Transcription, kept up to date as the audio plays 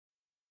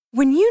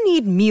When you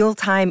need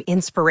mealtime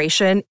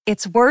inspiration,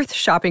 it's worth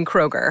shopping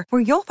Kroger,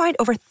 where you'll find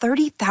over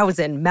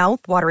 30,000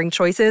 mouth-watering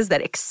choices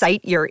that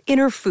excite your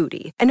inner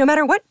foodie. And no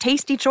matter what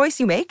tasty choice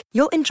you make,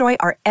 you'll enjoy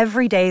our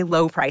everyday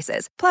low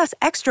prices, plus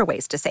extra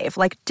ways to save,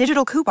 like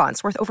digital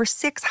coupons worth over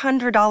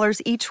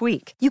 $600 each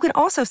week. You can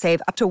also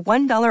save up to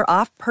 $1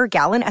 off per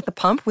gallon at the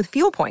pump with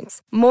fuel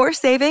points. More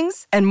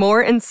savings and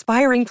more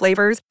inspiring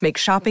flavors make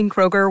shopping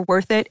Kroger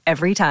worth it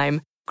every time.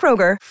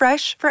 Kroger,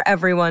 fresh for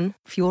everyone.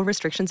 Fuel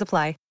restrictions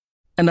apply.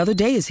 Another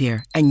day is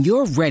here, and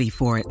you're ready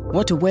for it.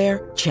 What to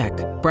wear? Check.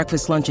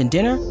 Breakfast, lunch, and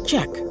dinner?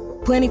 Check.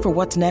 Planning for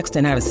what's next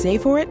and how to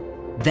save for it?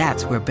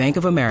 That's where Bank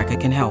of America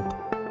can help.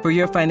 For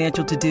your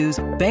financial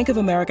to-dos, Bank of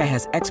America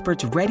has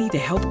experts ready to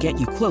help get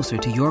you closer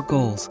to your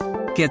goals.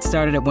 Get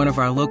started at one of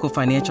our local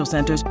financial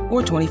centers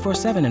or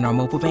 24/7 in our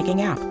mobile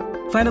banking app.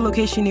 Find a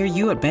location near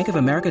you at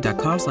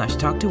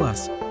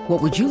bankofamerica.com/talktous.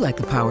 What would you like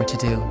the power to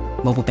do?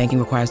 Mobile banking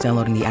requires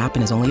downloading the app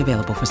and is only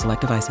available for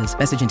select devices.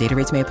 Message and data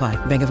rates may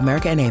apply. Bank of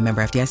America N.A.,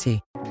 member FDIC.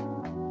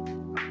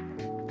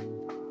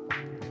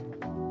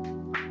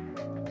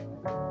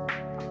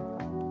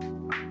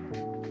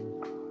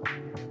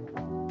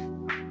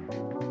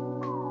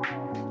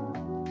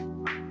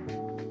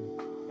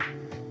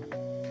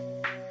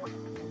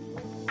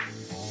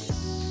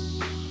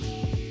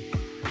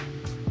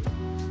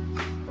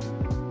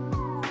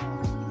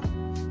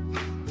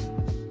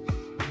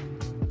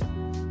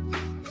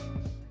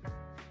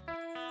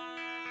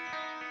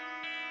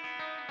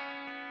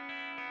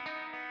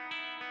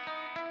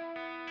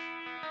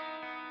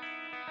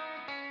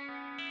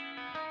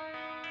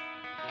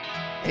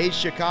 Hey,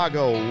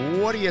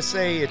 Chicago, what do you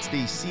say? It's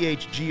the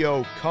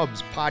CHGO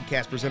Cubs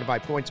podcast presented by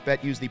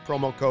PointsBet. Use the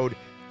promo code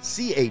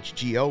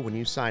CHGO when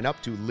you sign up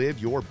to live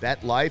your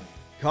bet life.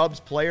 Cubs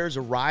players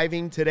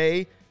arriving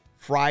today,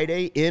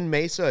 Friday, in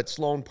Mesa at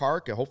Sloan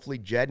Park. Hopefully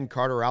Jed and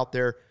Carter are out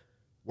there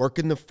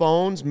working the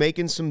phones,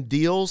 making some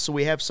deals, so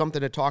we have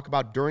something to talk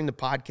about during the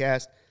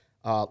podcast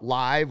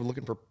live. We're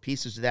looking for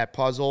pieces of that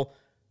puzzle.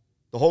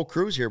 The whole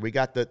crew's here. We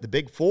got the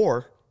big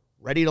four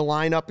ready to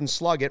line up and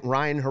slug it.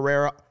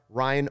 Ryan_A_Herrera,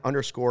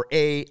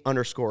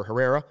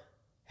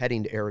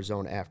 heading to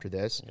Arizona after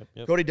this.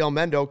 Yep. Cody Del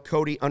Mendo,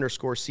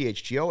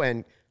 Cody_CHGO,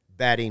 and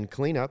batting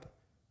cleanup,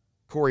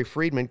 Corey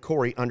Friedman,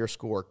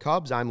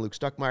 Corey_Cubs. I'm Luke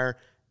Stuckmeyer,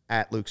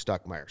 at Luke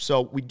Stuckmeyer.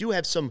 So we do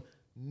have some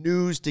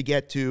news to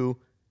get to.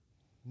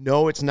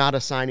 No, it's not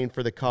a signing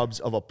for the Cubs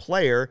of a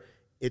player.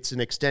 It's an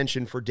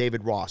extension for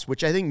David Ross,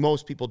 which I think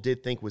most people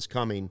did think was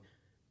coming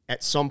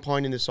at some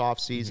point in this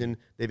offseason.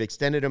 Mm-hmm. They've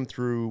extended him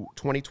through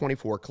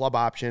 2024, club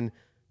option,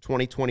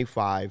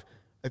 2025.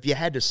 If you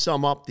had to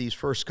sum up these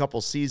first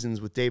couple seasons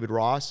with David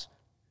Ross,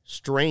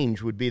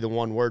 strange would be the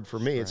one word for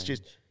me. Strange. It's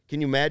just, can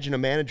you imagine a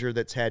manager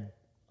that's had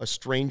a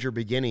stranger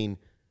beginning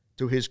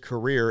to his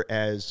career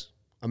as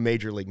a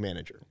major league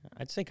manager?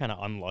 I'd say kind of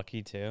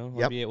unlucky, too.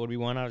 Yep. Would be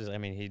one.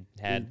 He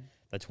had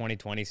the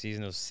 2020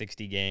 season, those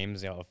 60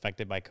 games,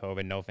 affected by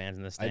COVID, no fans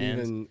in the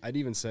stands. I'd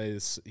even say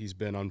he's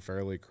been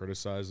unfairly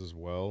criticized as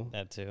well.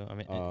 That too.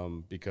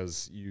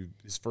 Because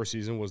his first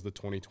season was the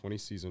 2020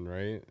 season,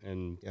 right?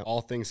 And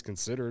all things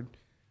considered,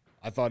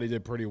 I thought he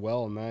did pretty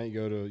well in that.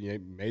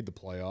 Made the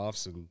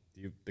playoffs, and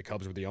the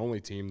Cubs were the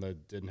only team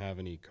that didn't have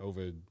any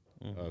COVID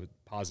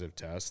positive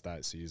tests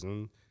that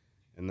season.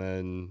 And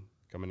then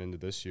coming into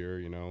this year,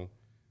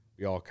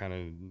 we all kind of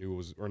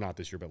knew or not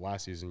this year, but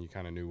last season, you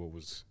kind of knew what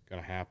was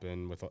going to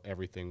happen with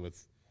everything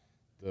with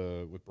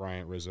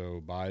Bryant,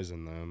 Rizzo, Baez,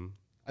 and them.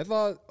 I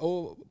thought,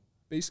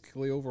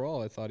 basically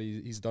overall, I thought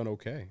he's done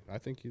okay. I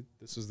think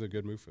this is the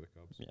good move for the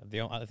Cubs.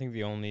 Yeah, I think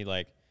the only,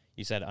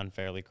 you said,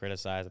 unfairly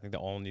criticized. I think the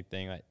only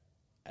thing,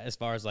 as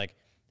far as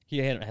he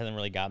hasn't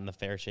really gotten the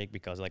fair shake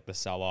because of the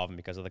sell-off and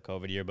because of the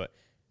COVID year, but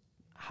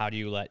how do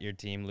you let your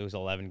team lose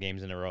 11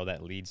 games in a row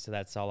that leads to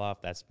that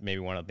sell-off? That's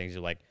maybe one of the things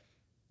you're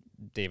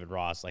David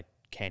Ross,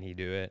 can he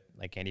do it?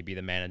 Can he be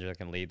the manager that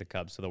can lead the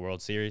Cubs to the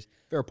World Series?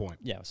 Fair point.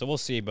 Yeah, so we'll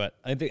see, but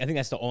I think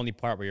that's the only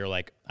part where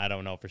you're I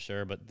don't know for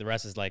sure, but the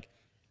rest is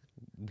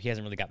he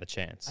hasn't really got the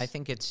chance. I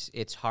think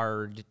it's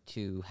hard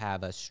to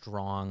have a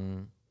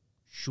strong,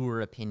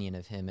 sure opinion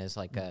of him as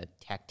a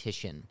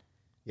tactician,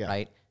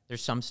 right?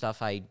 There's some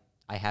stuff I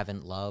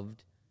haven't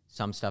loved,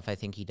 some stuff I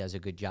think he does a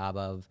good job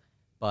of,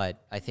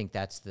 but I think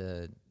that's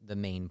the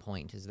main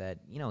point is that,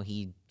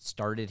 he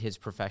started his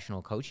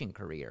professional coaching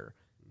career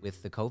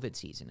with the COVID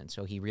season, and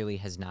so he really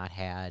has not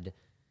had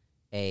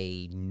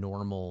a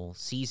normal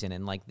season,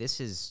 and this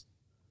is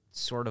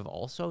sort of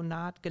also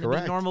not going to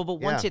be normal,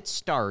 but once it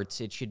starts,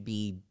 it should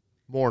be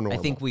more normal.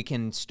 I think we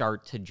can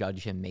start to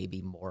judge him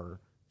maybe more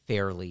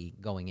fairly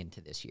going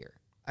into this year.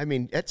 I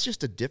mean, that's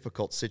just a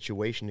difficult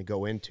situation to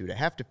go into, to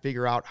have to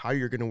figure out how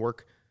you're going to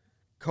work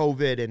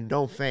COVID and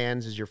no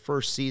fans as your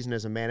first season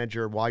as a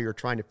manager while you're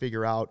trying to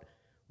figure out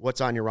what's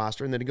on your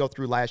roster, and then to go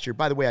through last year.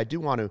 By the way, I do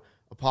want to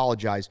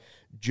apologize.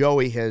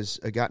 Joey has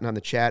gotten on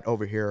the chat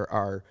over here,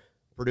 our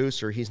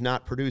producer. He's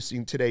not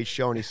producing today's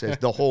show, and he says,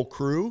 the whole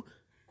crew, ?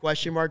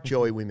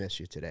 Joey, we miss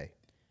you today.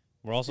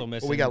 We're also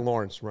missing. We got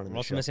Lawrence running the show. We're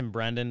also missing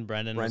Brendan.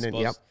 Brendan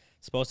was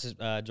supposed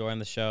to join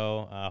the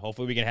show.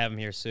 Hopefully we can have him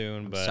here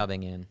soon. I'm but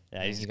subbing in.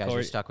 Yeah, You guys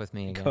are stuck with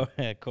me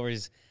again.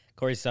 Corey's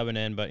subbing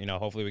in, but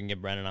hopefully we can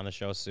get Brennan on the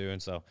show soon.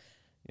 So,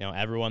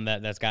 everyone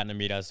that's gotten to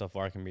meet us so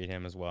far can meet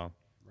him as well.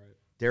 Right.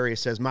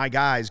 Darius says, "My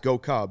guys, go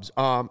Cubs."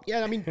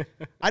 Yeah, I mean,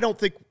 I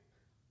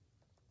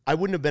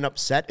wouldn't have been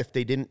upset if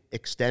they didn't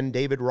extend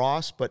David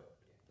Ross, but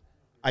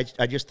I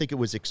just think it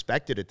was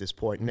expected at this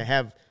point. And to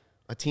have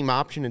a team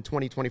option in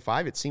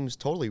 2025, it seems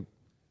totally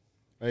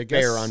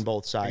fair on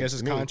both sides. I guess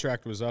his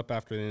contract was up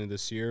after the end of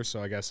this year,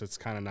 so I guess it's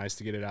kind of nice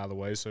to get it out of the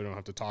way so we don't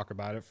have to talk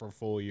about it for a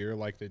full year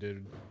like they did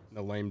in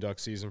the lame duck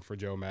season for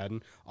Joe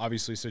Maddon.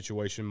 Obviously,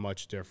 situation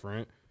much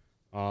different.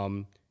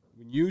 When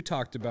you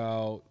talked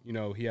about, we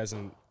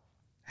haven't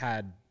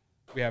had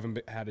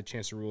a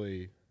chance to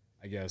really,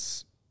 I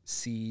guess,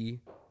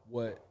 see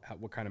what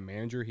kind of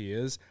manager he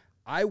is.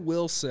 I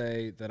will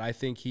say that I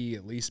think he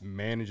at least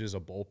manages a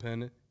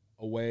bullpen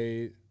a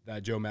way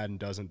that Joe Maddon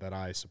doesn't, that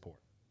I support.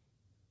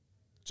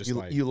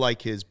 You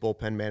like his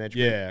bullpen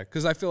management? Yeah,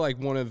 because I feel like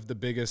one of the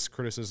biggest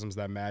criticisms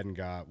that Maddon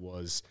got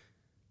was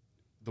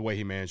the way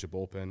he managed the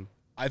bullpen.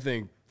 I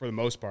think, for the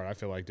most part, I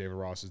feel like David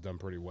Ross has done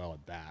pretty well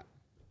at that.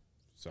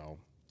 So,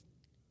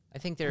 I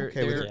think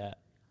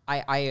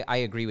I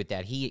agree with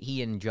that.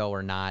 He and Joe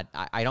are not.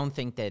 I don't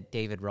think that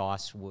David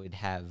Ross would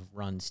have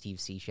run Steve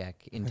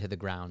Cishek into the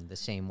ground the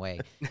same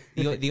way.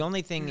 The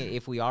only thing,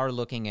 if we are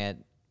looking at,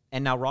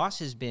 and now Ross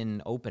has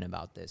been open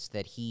about this,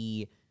 that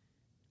he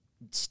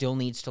still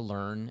needs to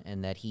learn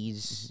and that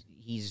he's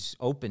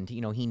open to,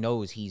 he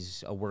knows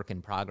he's a work in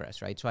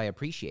progress, right? So I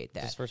appreciate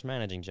that. His first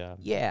managing job.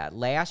 Yeah.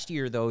 Last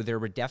year, though, there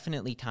were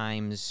definitely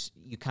times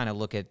you kind of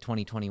look at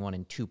 2021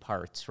 in two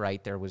parts,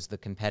 right? There was the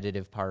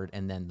competitive part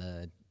and then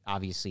the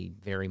obviously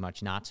very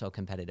much not so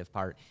competitive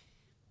part.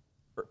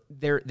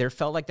 There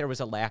felt like there was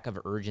a lack of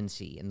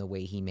urgency in the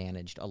way he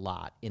managed a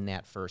lot in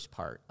that first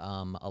part.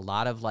 A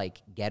lot of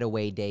like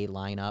getaway day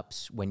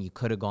lineups when you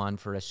could have gone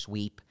for a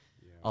sweep.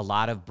 A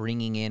lot of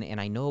bringing in, and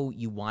I know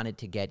you wanted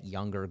to get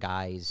younger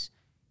guys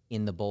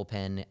in the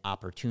bullpen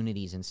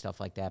opportunities and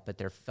stuff like that, but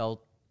there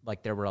felt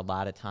like there were a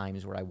lot of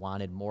times where I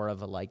wanted more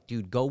of a like,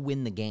 dude, go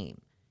win the game.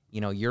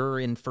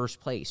 You're in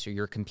first place or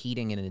you're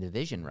competing in a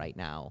division right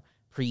now,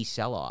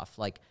 pre-sell-off.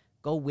 Like,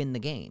 go win the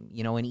game.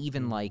 And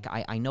even like,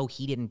 I know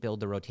he didn't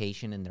build the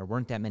rotation and there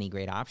weren't that many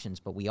great options,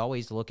 but we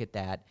always look at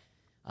that,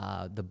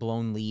 the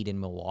blown lead in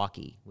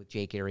Milwaukee with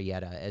Jake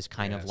Arrieta as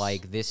kind of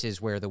like, this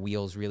is where the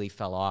wheels really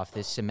fell off.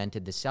 This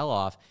cemented the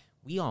sell-off.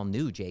 We all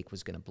knew Jake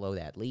was going to blow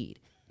that lead.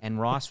 And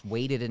Ross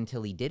waited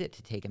until he did it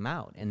to take him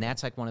out. And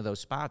that's like one of those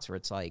spots where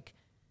it's like,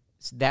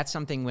 that's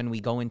something when we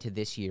go into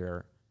this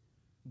year,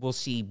 we'll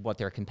see what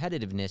their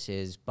competitiveness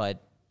is,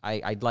 but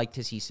I'd like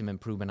to see some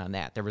improvement on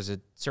that. There was a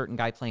certain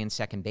guy playing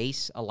second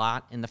base a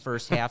lot in the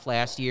first half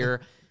last year.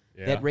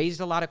 Yeah. That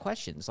raised a lot of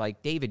questions.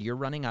 Like, David, you're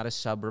running out a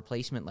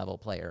sub-replacement level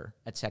player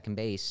at second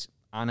base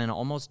on an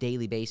almost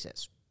daily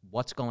basis.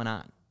 What's going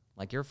on?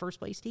 Like, you're a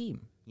first-place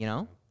team,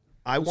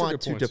 I want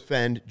to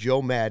defend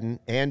Joe Maddon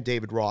and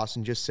David Ross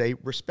and just say,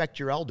 respect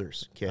your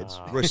elders, kids.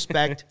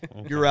 Respect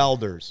your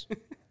elders.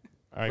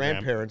 Right,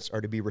 grandparents are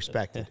to be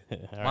respected.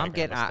 Well, I'm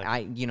getting,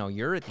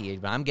 you're at the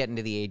age, but I'm getting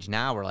to the age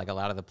now where like a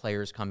lot of the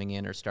players coming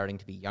in are starting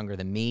to be younger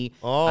than me.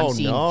 I'm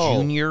seeing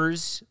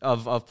juniors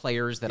of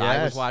players that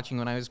I was watching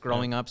when I was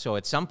growing up. So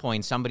at some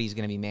point, somebody's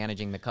going to be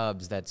managing the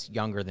Cubs that's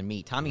younger than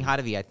me. Tommy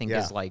Hotovy, I think,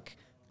 is like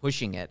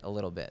pushing it a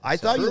little bit. I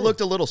thought you looked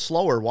a little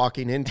slower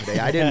walking in today.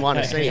 I didn't want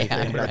to say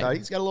anything, but I thought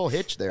he's got a little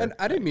hitch there. And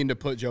I didn't mean to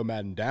put Joe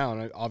Maddon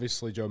down.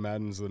 Obviously, Joe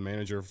Maddon's the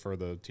manager for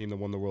the team that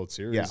won the World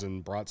Series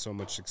and brought so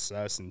much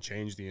success and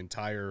changed the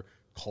entire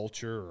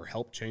culture or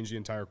helped change the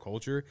entire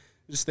culture.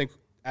 I just think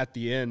at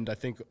the end, I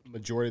think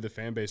majority of the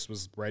fan base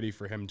was ready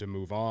for him to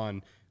move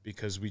on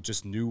because we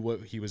just knew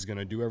what he was going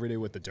to do every day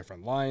with the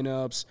different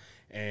lineups.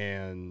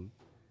 And,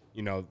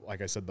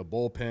 like I said, the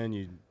bullpen,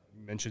 you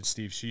mentioned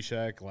Steve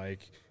Cishek,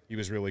 like he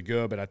was really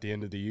good, but at the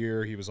end of the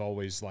year, he was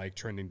always like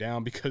trending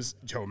down because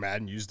Joe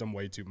Maddon used him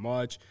way too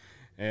much.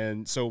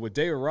 And so with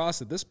David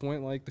Ross at this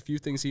point, like the few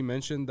things he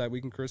mentioned that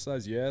we can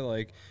criticize,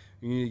 like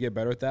you need to get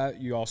better at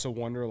that. You also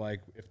wonder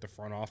like if the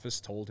front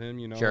office told him,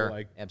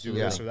 like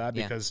absolutely. do this or that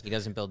because he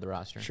doesn't build the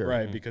roster. Sure.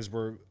 Right, because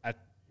we're at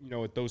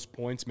at those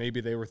points,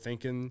 maybe they were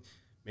thinking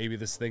maybe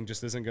this thing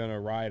just isn't going to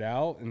ride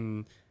out.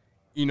 And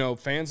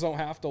fans don't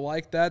have to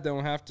like that. They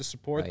don't have to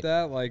support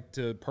that, like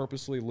to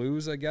purposely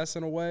lose, I guess,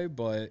 in a way.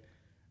 But,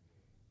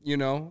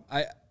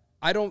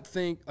 I don't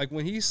think, like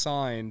when he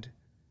signed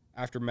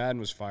after Maddon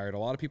was fired, a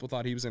lot of people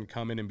thought he was going to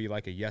come in and be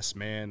like a yes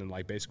man and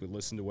like basically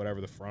listen to whatever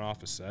the front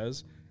office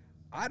says.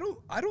 I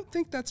don't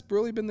think that's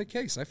really been the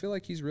case. I feel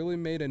like he's really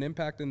made an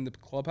impact in the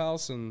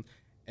clubhouse and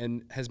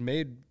has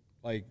made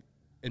like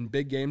in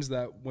big games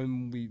that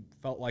when we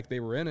felt like they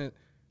were in it,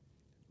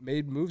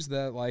 made moves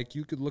that like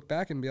you could look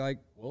back and be like,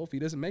 well, if he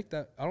doesn't make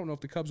that, I don't know if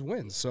the Cubs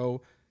win.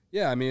 So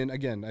yeah, I mean,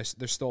 again,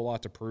 there's still a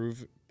lot to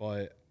prove,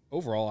 but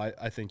overall,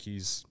 I think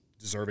he's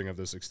deserving of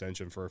this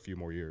extension for a few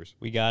more years.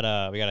 We got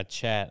a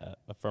chat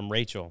from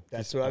Rachel.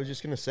 That's what I was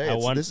just going to say.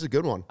 This is a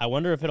good one. I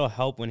wonder if it'll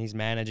help when he's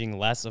managing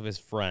less of his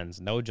friends.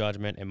 No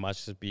judgment. It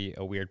must just be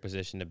a weird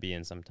position to be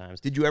in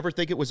sometimes. Did you ever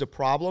think it was a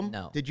problem?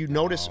 No. Did you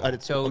notice?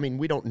 So, I mean,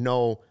 we don't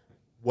know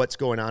what's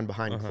going on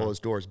behind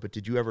closed doors, but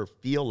did you ever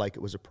feel like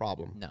it was a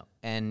problem? No.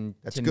 And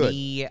That's to good.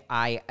 me,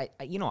 I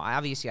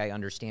obviously I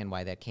understand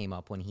why that came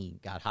up when he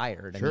got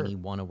hired. Sure. I mean, he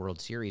won a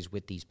World Series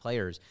with these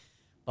players.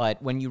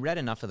 But when you read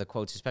enough of the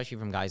quotes, especially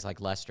from guys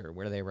like Lester,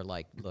 where they were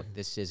like, look,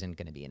 this isn't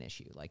going to be an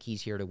issue. Like,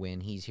 he's here to win.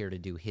 He's here to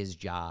do his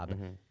job.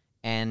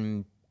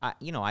 And,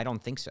 I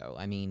don't think so.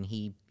 I mean,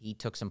 he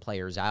took some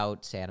players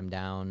out, sat them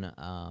down.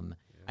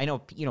 I know,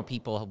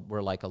 people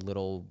were like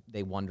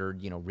they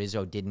wondered,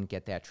 Rizzo didn't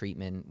get that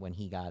treatment when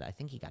I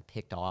think he got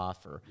picked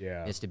off or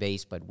missed a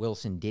base, but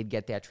Wilson did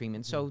get that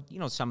treatment. So,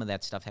 some of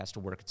that stuff has to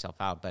work itself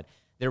out. But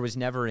there was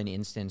never an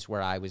instance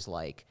where I was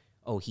like,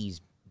 oh,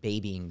 he's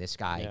babying this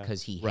guy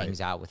because he hangs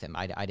out with him.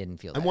 I didn't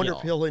feel that. I wonder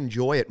if he'll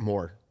enjoy it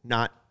more,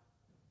 not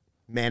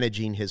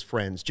managing his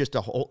friends, just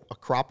a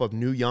crop of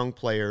new young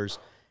players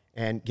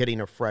and getting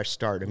a fresh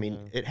start. I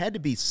mean, it had to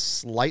be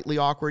slightly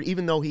awkward,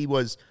 even though he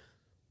was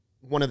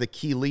one of the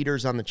key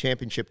leaders on the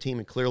championship team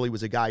and clearly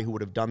was a guy who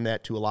would have done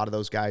that to a lot of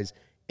those guys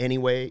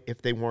anyway if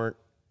they weren't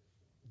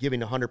giving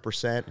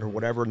 100% or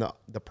whatever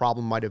the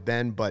problem might have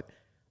been. But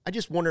I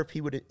just wonder if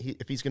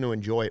he's going to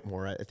enjoy it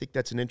more. I think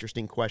that's an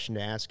interesting question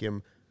to ask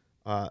him.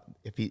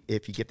 If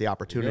you get the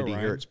opportunity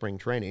here at spring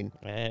training.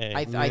 Hey,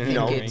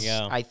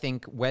 I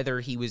think whether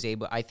he was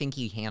able, I think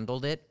he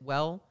handled it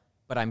well,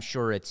 but I'm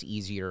sure it's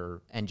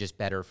easier and just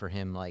better for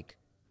him, like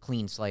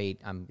clean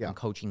slate. I'm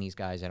coaching these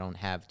guys. I don't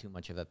have too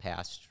much of a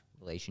past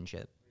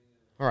relationship.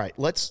 All right,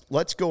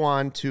 let's go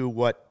on to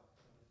what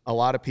a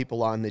lot of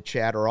people on the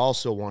chat are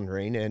also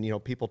wondering,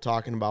 and people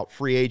talking about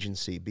free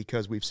agency,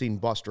 because we've seen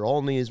Buster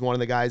Olney is one of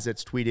the guys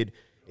that's tweeted,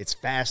 it's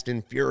fast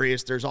and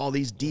furious. There's all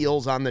these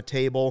deals on the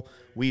table.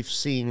 We've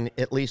seen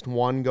at least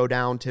one go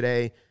down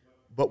today,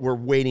 but we're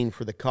waiting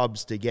for the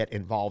Cubs to get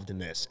involved in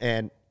this.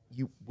 And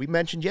we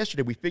mentioned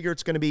yesterday, we figure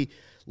it's going to be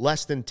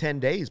less than 10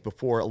 days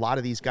before a lot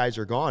of these guys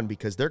are gone,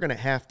 because they're going to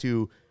have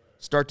to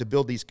start to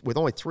build these. With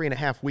only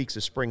 3.5 weeks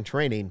of spring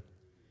training,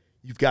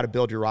 you've got to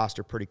build your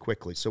roster pretty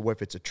quickly. So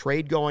if it's a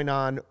trade going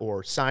on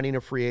or signing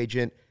a free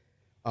agent,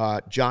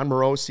 John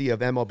Morosi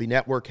of MLB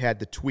Network had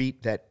the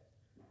tweet that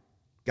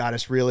got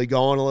us really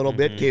going a little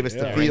bit, gave us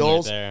the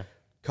feels.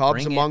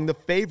 Cubs among the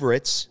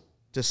favorites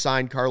to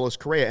sign Carlos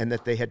Correa, and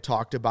that they had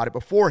talked about it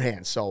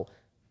beforehand. So,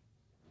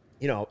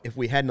 if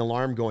we had an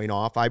alarm going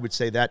off, I would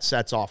say that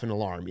sets off an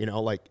alarm.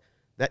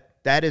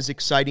 That is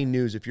exciting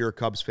news if you're a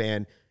Cubs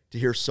fan, to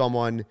hear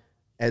someone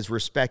as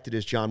respected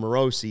as John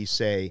Morosi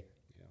say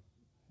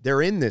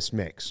they're in this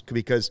mix,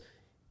 because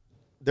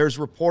there's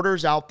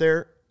reporters out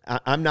there.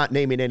 I'm not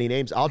naming any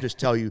names. I'll just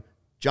tell you,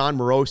 John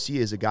Morosi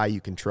is a guy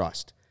you can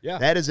trust. Yeah.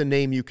 That is a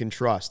name you can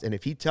trust. And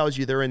if he tells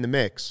you they're in the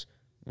mix,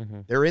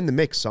 they're in the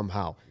mix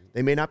somehow.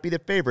 They may not be the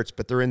favorites,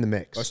 but they're in the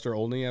mix. Buster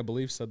Olney, I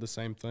believe, said the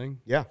same thing.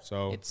 Yeah.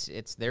 So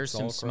there's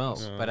some smoke.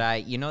 But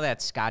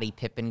that Scottie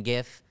Pippen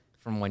gif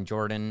from when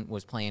Jordan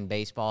was playing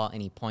baseball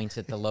and he points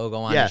at the logo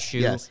on his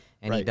shoe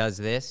and he does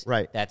this?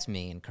 Right. That's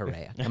me and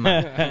Correa. Come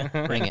on.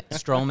 Bring it.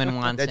 Stroman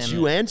wants him. That's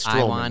you and Stroman,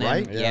 I want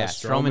right? him. Yeah,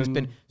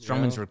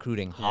 Stroman's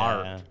recruiting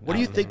hard. Yeah. What do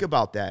you think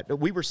about that?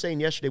 We were saying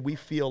yesterday, we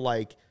feel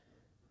like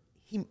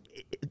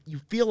you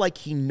feel like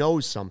he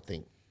knows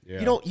something. Yeah.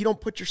 You don't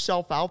put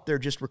yourself out there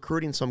just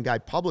recruiting some guy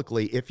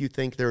publicly if you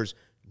think there's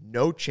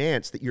no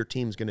chance that your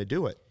team's going to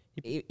do it.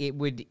 It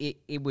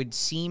would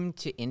seem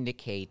to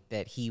indicate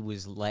that he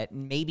was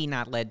maybe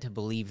not led to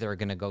believe they're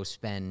going to go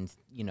spend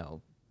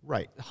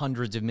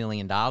hundreds of $1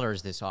 million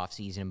this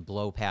offseason and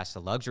blow past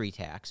the luxury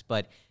tax,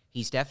 but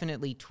he's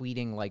definitely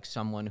tweeting like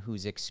someone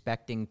who's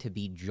expecting to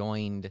be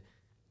joined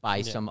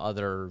by some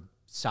other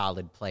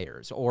solid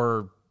players,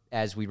 or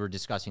as we were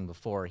discussing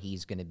before,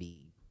 he's going to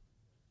be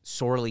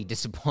sorely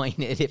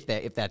disappointed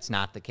if that's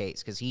not the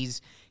case, because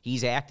he's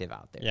active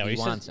out there. Yeah, he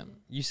wants him.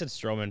 You said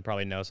Stroman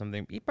probably knows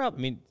something.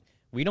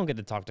 We don't get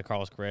to talk to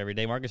Carlos Correa every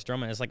day. Marcus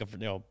Stroman is like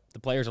the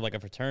players are like a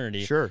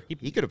fraternity. Sure,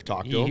 he could have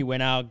talked to him. He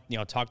went out,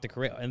 talked to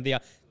Correa, and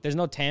there's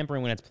no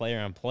tampering when it's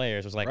player on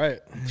players. It was like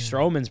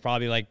Stroman's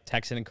probably like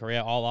texting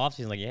Correa all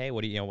offseason, like, hey,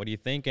 what are you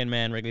thinking,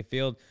 man? Wrigley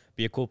Field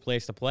be a cool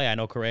place to play. I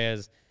know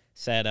Correa's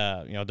said,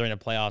 during the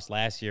playoffs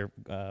last year,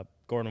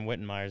 Gordon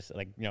Wittenmeyer's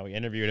we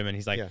interviewed him and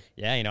he's like,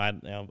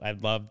 I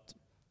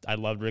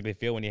loved Wrigley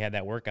Field when he had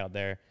that workout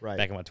there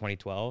back in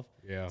 2012.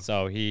 Yeah.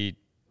 So he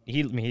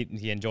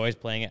enjoys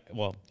playing it.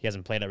 Well, he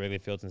hasn't played at Wrigley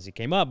Field since he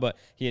came up, but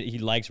he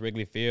likes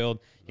Wrigley Field.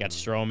 You got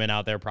Stroman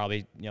out there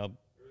probably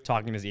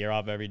talking his ear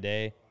off every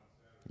day.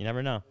 You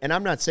never know. And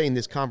I'm not saying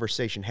this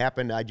conversation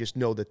happened. I just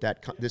know that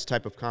this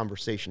type of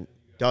conversation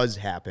does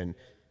happen.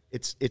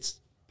 It's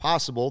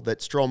possible that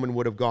Stroman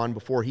would have gone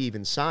before he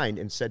even signed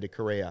and said to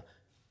Correa,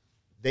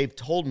 they've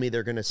told me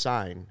they're going to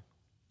sign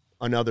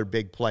another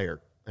big player,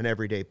 an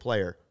everyday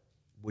player.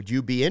 Would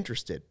you be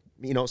interested?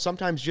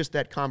 Sometimes just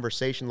that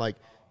conversation like,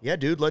 yeah,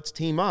 dude, let's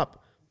team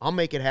up. I'll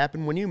make it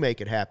happen when you make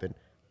it happen.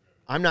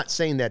 I'm not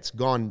saying that's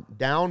gone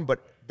down,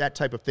 but that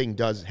type of thing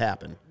does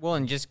happen. Well,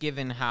 and just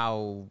given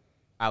how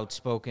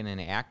outspoken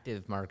and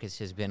active Marcus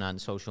has been on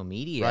social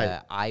media,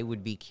 right. I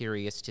would be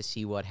curious to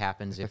see what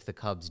happens if the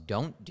Cubs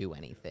don't do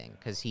anything,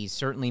 because he's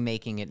certainly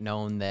making it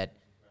known that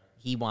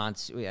he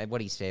wants, what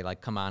do you say,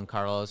 like, come on,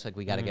 Carlos, like,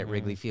 we got to get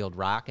Wrigley Field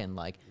rocking.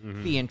 Like,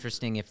 it'd be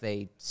interesting if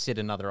they sit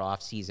another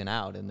off season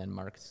out, and then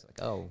Marcus is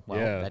like, oh,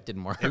 well, that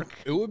didn't work.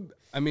 It would,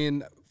 I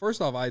mean,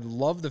 first off, I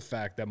love the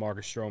fact that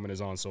Marcus Stroman is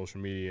on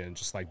social media and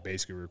just, like,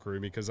 basically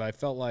recruiting, because I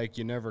felt like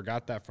you never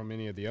got that from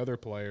any of the other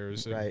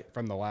players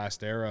from the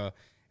last era.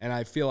 And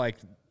I feel like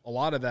a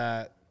lot of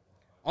that,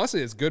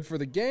 honestly, it's good for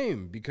the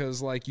game, because,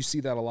 like, you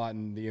see that a lot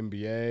in the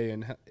NBA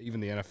and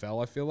even the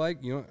NFL, I feel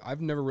like. You know, I've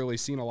never really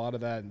seen a lot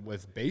of that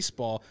with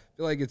baseball. I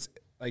feel like it's,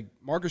 like,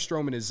 Marcus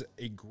Stroman is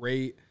a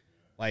great,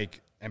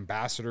 like,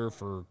 ambassador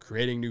for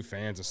creating new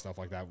fans and stuff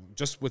like that,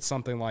 just with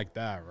something like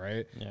that,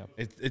 right? Yeah.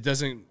 It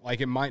doesn't, like,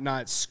 it might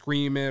not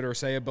scream it or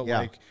say it, but,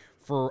 like,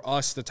 for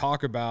us to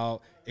talk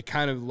about, it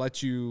kind of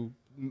lets you,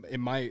 it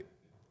might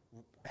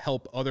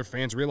help other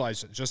fans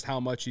realize just how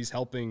much he's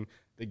helping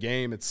the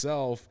game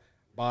itself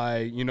by,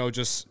 you know,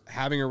 just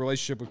having a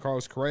relationship with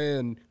Carlos Correa,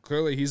 and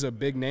clearly he's a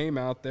big name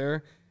out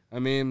there. I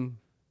mean,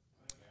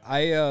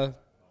 I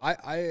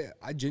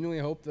genuinely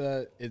hope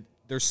that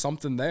there's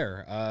something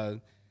there.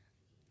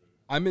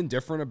 I'm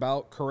indifferent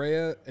about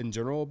Correa in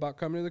general about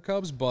coming to the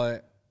Cubs,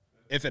 but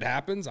if it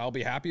happens, I'll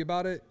be happy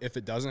about it. If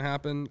it doesn't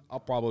happen, I'll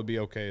probably be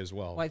okay as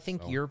well. Well, I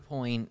think your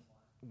point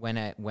when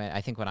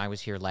I was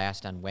here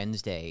last on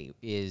Wednesday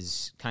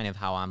is kind of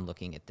how I'm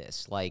looking at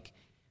this. Like,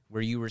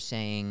 where you were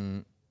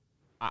saying,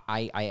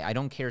 I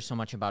don't care so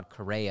much about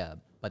Correa,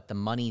 but the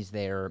money's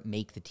there,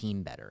 make the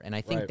team better. And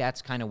I think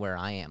that's kind of where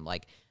I am.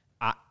 Like,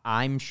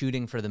 I'm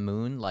shooting for the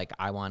moon. Like,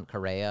 I want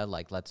Correa.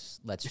 Like, let's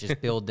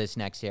just build this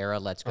next era.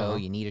 Let's go.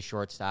 You need a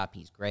shortstop.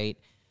 He's great.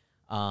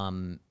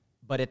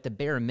 But at the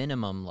bare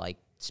minimum, like,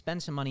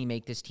 spend some money,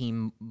 make this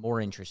team more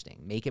interesting,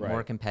 make it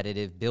more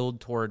competitive, build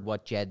toward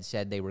what Jed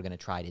said they were going to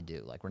try to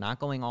do. Like, we're not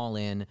going all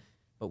in,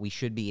 but we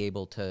should be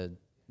able to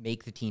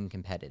make the team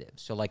competitive.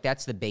 So, like,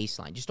 that's the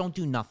baseline. Just don't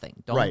do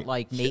nothing. Don't,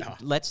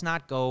 let's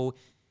not go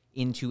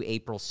into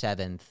April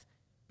 7th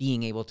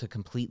being able to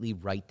completely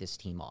write this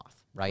team off,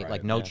 right?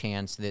 Like, no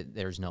chance, that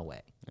there's no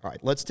way. All right,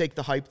 let's take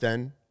the hype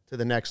then to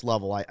the next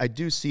level. I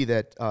do see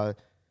that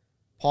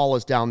Paul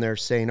is down there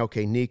saying,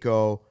 okay,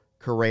 Nico,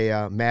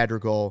 Correa,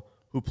 Madrigal,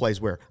 who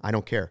plays where? I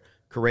don't care.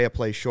 Correa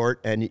plays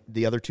short, and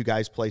the other two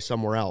guys play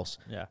somewhere else.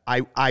 Yeah.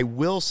 I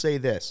will say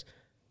this.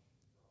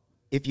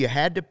 If you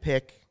had to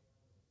pick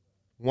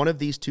one of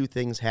these two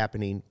things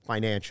happening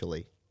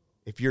financially,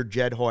 if you're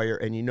Jed Hoyer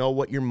and you know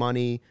what your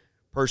money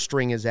per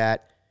string is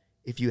at,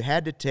 if you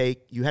had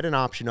an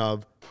option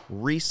of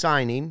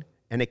re-signing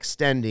and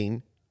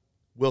extending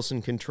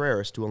Wilson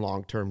Contreras to a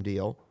long-term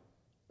deal,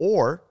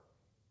 or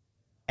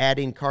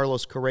adding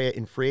Carlos Correa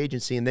in free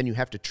agency, and then you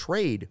have to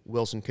trade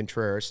Wilson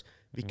Contreras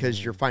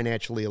because you're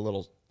financially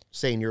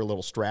saying you're a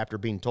little strapped or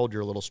being told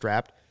you're a little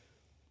strapped,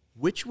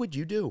 which would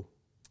you do?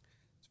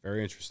 It's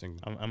very interesting.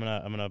 I'm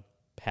gonna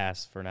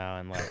pass for now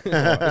and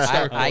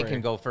let. I can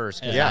go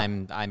first because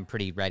I'm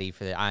pretty ready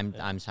for that.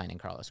 I'm signing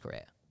Carlos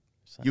Correa.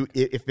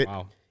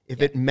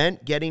 If it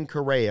meant getting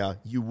Correa,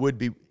 you would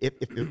be.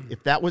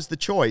 If that was the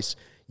choice,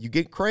 you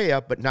get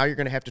Correa, but now you're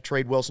going to have to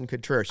trade Wilson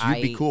Contreras.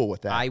 You'd be cool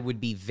with that. I would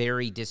be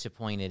very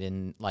disappointed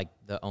in, like,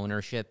 the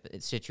ownership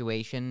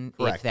situation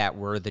if that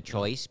were the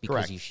choice,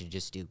 because you should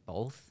just do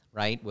both,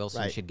 right?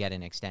 Wilson should get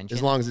an extension.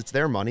 As long as it's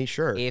their money,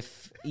 sure.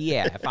 If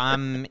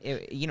I'm,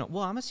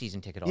 I'm a season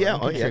ticket holder. I'm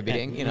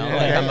contributing,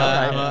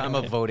 I'm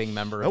a voting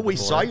member of the board. We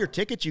saw your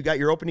tickets. You got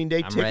your opening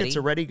day tickets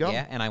ready to go.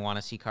 Yeah, and I want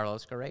to see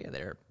Carlos Correa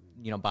there,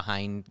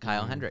 behind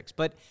Kyle Hendricks.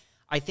 But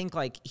I think,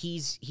 like,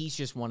 he's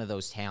just one of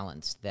those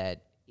talents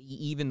that,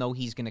 even though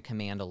he's going to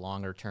command a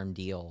longer-term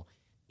deal,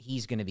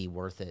 he's going to be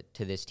worth it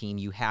to this team.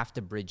 You have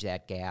to bridge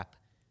that gap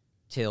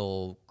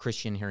till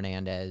Christian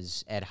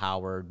Hernandez, Ed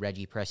Howard,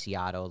 Reggie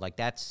Preciado. Like,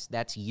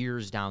 that's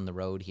years down the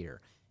road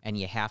here, and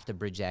you have to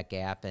bridge that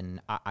gap.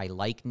 And I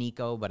like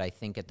Nico, but I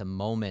think at the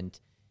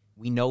moment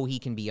we know he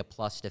can be a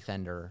plus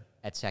defender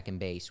at second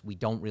base. We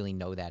don't really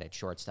know that at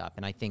shortstop,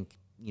 and I think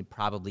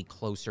probably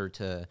closer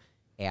to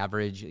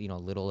average, a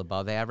little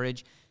above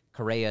average.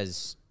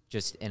 Correa's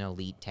just an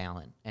elite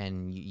talent,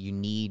 and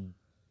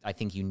I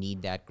think you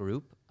need that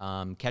group.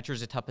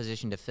 Catcher's a tough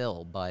position to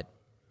fill, but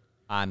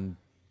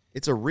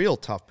it's a real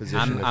tough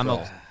position to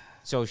fill.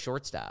 So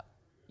shortstop,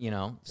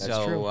 That's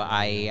so true.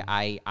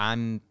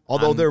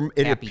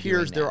 It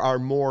appears there are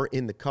more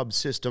in the Cubs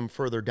system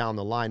further down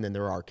the line than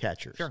there are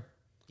catchers. Sure.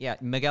 Yeah,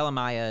 Miguel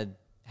Amaya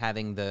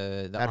having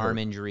the arm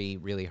injury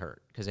really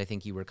hurt, because I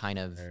think you were kind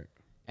of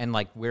and,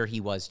 like, where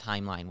he was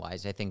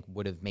timeline-wise, I think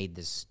would have made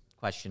this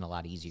question a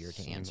lot easier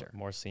to answer.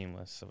 More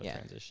seamless of a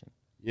transition.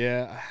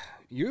 Yeah,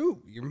 you're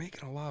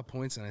making a lot of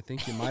points, and I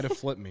think you might have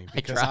flipped me,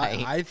 because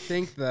I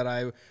think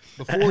that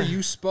before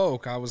you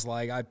spoke, I was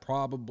like, I'd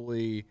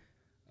probably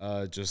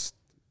just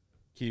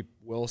keep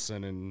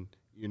Wilson and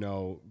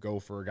go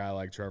for a guy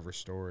like Trevor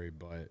Story,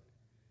 but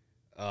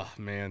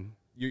man,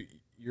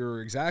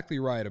 you're exactly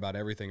right about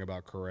everything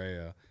about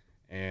Correa,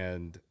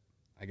 and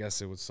I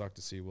guess it would suck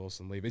to see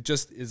Wilson leave. It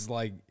just is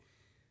like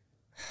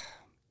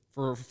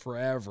for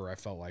forever I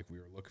felt like we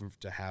were looking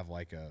to have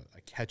like a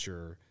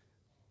catcher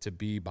to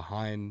be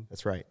behind.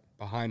 That's right.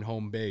 Behind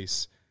home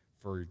base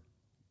for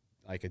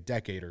like a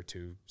decade or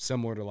two,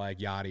 similar to like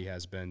Yachty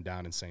has been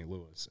down in St.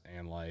 Louis.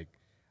 And like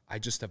I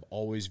just have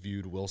always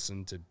viewed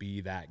Wilson to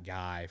be that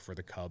guy for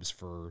the Cubs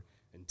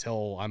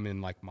until I'm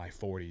in like my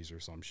 40s or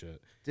some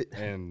shit.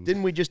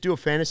 Didn't we just do a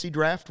fantasy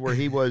draft where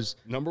he was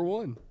number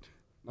one?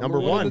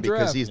 Number one in the because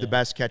draft. he's the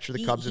best catcher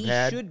the Cubs have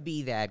had. He should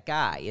be that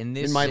guy in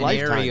this In my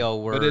scenario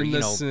lifetime. where, But in you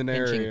this know,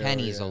 scenario, pinching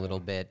pennies a yeah. little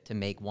bit to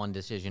make one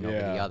decision over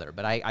Yeah. the other.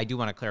 But I do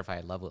want to clarify,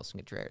 I love Wilson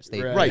Contreras.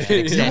 They, Right. Right. they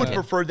You would extended.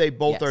 prefer they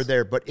both Yes. are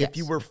there, but if Yes,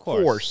 you were of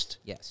course. forced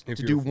Yes. If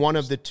to you're do one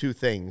of forced. the two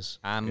things,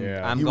 I'm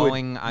you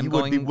going.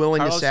 would be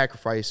willing to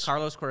sacrifice.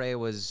 Carlos Correa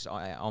was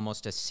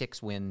almost a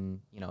 6-win,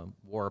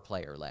 WAR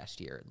player last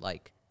year.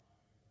 Like,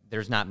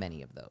 there's not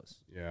many of those.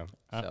 Yeah.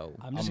 So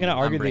I'm just gonna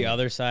argue the bringing-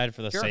 other side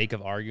for the Sure. sake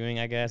of arguing.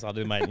 I guess I'll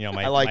do my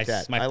my I like my,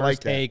 that. my I first like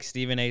that. take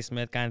Stephen A.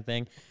 Smith kind of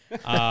thing.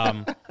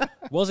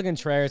 Wilson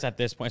Contreras at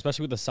this point,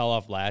 especially with the sell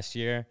off last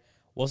year,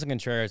 Wilson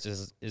Contreras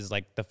is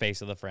like the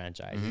face of the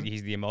franchise.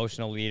 He's the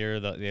emotional leader,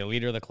 the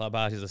leader of the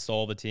clubhouse. He's the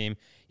soul of the team.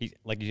 He's,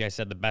 like you guys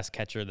said, the best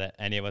catcher that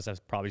any of us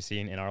have probably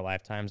seen in our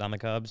lifetimes on the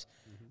Cubs.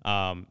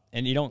 And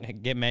you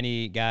don't get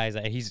many guys.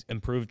 He's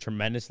improved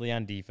tremendously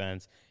on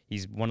defense.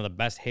 He's one of the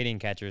best hitting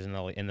catchers in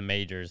the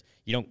majors.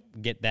 You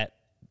don't get that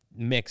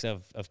mix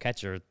of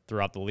catcher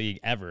throughout the league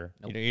ever.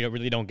 Nope. You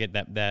really don't get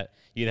that.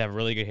 You either have a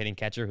really good hitting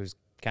catcher who's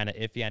kind of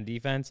iffy on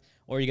defense,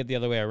 or you get the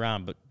other way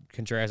around. But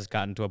Contreras has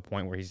gotten to a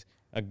point where he's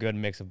a good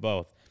mix of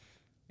both.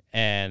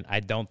 And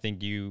I don't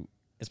think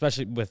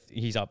especially with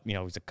he's a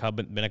Cub,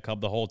 been a Cub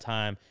the whole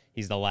time.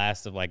 He's the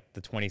last of like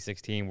the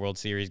 2016 World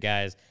Series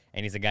guys,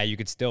 and he's a guy you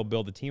could still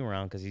build the team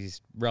around because he's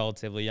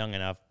relatively young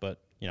enough. But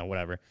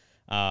whatever.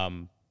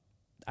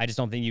 I just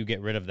don't think you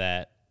get rid of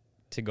that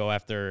to go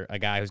after a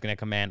guy who's going to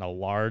command a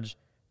large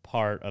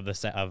part of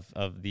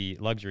the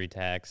luxury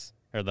tax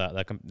or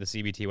the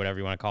CBT, whatever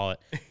you want to call it.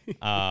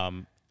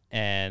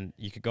 And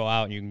you could go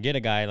out and you can get a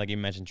guy like you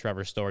mentioned,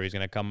 Trevor Story, who's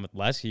going to come with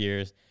less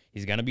years.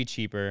 He's going to be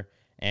cheaper,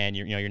 and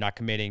you're not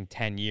committing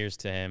 10 years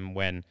to him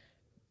when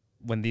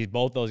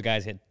both those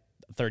guys hit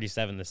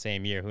 37 the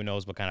same year. Who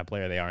knows what kind of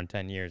player they are in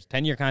 10 years?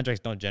 10-year contracts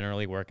don't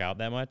generally work out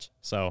that much,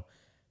 so.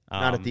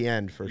 Not at the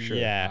end, for sure.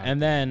 Yeah, Not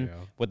and then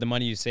yeah. with the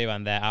money you save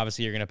on that,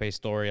 obviously you're going to pay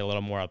Story a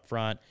little more up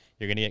front.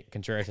 You're going to get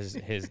Contreras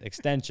his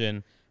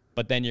extension,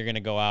 but then you're going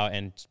to go out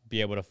and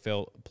be able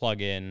to plug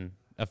in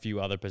a few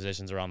other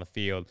positions around the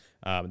field,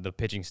 the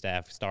pitching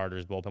staff,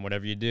 starters, bullpen,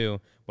 whatever you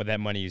do with that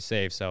money you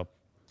save. So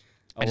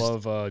I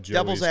love Joey's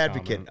Devil's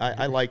advocate. comment.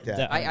 I like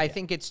that. I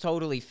think it's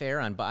totally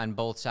fair on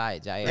both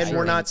sides. And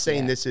we're not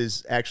saying this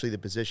is actually the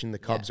position the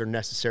Cubs are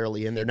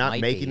necessarily in. They're not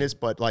might making be. this,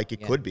 but like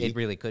it could be. It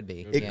really could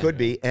be. It could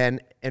be.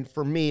 And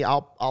for me,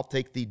 I'll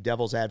take the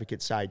devil's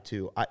advocate side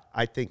too.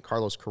 I think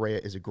Carlos Correa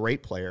is a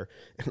great player,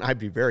 and I'd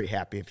be very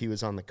happy if he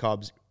was on the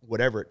Cubs,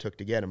 whatever it took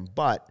to get him.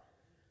 But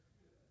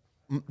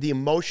the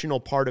emotional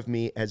part of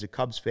me as a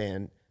Cubs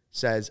fan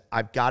says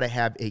I've got to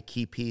have a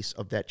key piece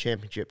of that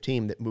championship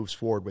team that moves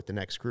forward with the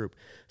next group.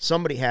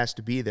 Somebody has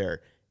to be there.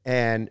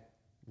 And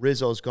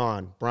Rizzo's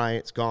gone.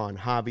 Bryant's gone.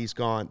 Javi's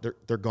gone.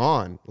 They're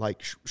gone.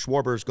 Like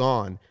Schwarber's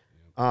gone.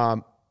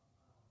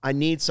 I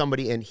need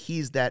somebody, and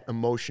he's that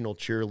emotional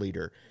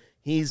cheerleader.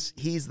 He's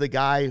the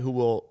guy who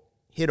will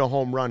hit a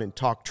home run and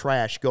talk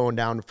trash going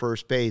down to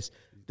first base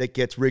that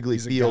gets Wrigley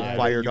He's a Field guy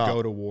fired that you up.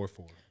 go to war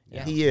for.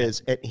 Yeah. He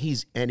is,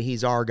 and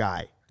he's our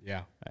guy.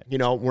 Yeah.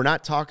 We're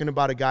not talking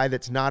about a guy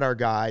that's not our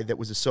guy that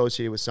was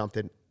associated with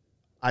something.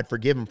 I'd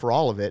forgive him for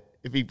all of it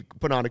if he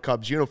put on a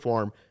Cubs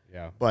uniform.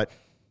 Yeah. But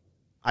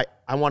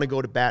I want to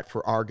go to bat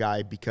for our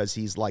guy because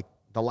he's like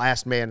the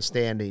last man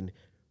standing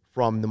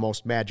from the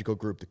most magical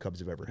group the Cubs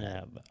have ever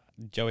had. Yeah,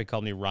 Joey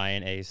called me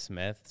Ryan A.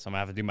 Smith, so I'm going to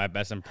have to do my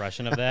best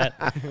impression of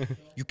that.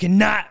 You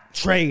cannot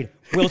trade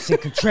Wilson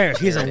Contreras.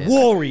 He is a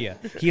warrior.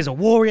 He is a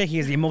warrior. He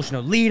is the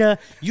emotional leader.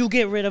 You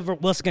get rid of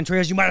Wilson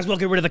Contreras, you might as well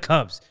get rid of the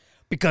Cubs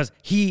because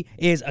he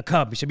is a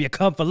Cub. He should be a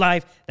Cub for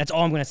life. That's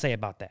all I'm going to say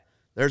about that.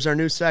 There's our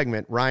new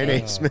segment, Ryan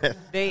A. Smith.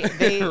 They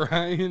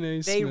Ryan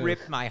A. they Smith.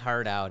 ripped my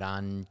heart out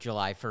on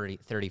July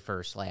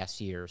 31st last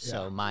year.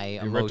 So my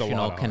ripped a lot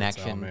emotional of hearts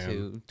connection out, man.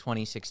 to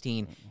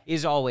 2016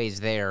 is always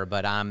there.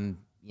 But I'm,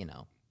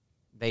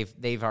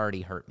 they've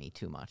already hurt me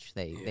too much.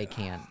 They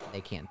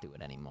can't do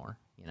it anymore.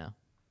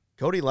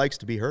 Cody likes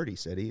to be hurt, he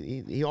said.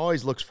 He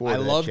always looks forward I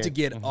to that love to chance.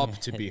 get up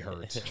to be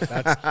hurt.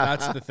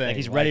 That's the thing. Like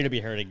he's ready to be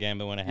hurt again,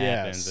 but when it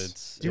happens, Yes.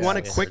 it's. Do you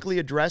want to quickly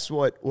address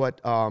what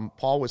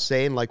Paul was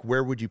saying? Like,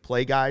 where would you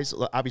play guys?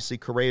 Obviously,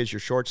 Correa is your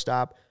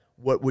shortstop.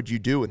 What would you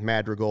do with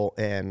Madrigal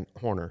and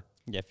Horner?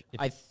 Yeah,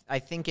 I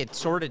think it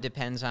sort of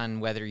depends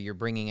on whether you're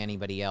bringing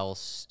anybody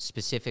else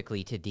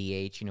specifically to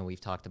DH. We've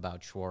talked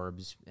about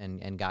Schwarbs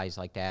and guys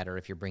like that, or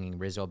if you're bringing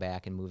Rizzo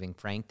back and moving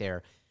Frank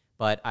there.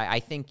 But I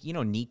think,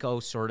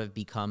 Nico sort of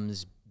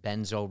becomes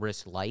Ben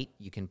Zobrist light.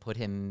 You can put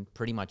him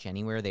pretty much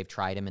anywhere. They've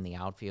tried him in the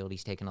outfield.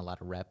 He's taken a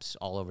lot of reps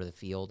all over the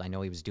field. I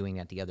know he was doing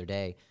that the other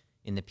day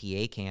in the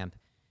PA camp.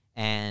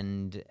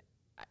 And,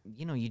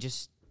 you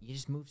just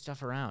move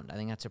stuff around. I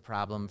think that's a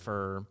problem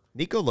for...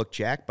 Nico looked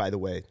jacked, by the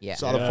way. Yeah.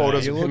 Saw the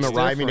photos of him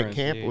arriving different.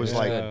 at camp. It was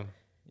like,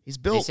 he's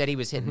built. They said he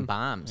was hitting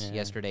bombs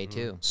yesterday,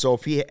 too. So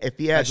if he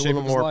has a shape little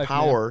of his more life,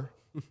 power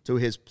to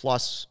his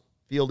plus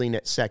fielding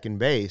at second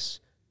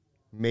base,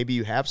 maybe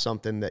you have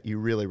something that you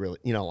really, really,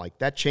 like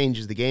that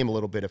changes the game a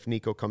little bit if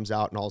Nico comes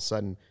out and all of a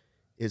sudden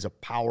is a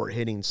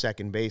power-hitting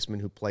second baseman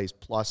who plays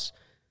plus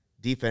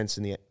defense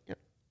in the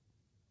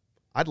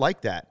I'd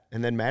like that.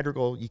 And then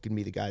Madrigal, you can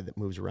be the guy that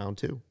moves around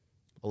too,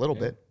 a little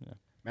bit. Yeah.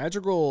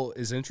 Madrigal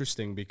is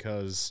interesting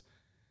because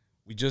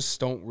we just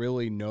don't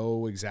really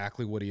know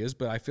exactly what he is,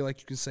 but I feel like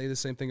you can say the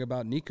same thing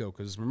about Nico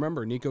because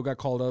remember, Nico got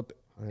called up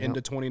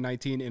into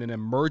 2019 in an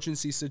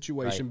emergency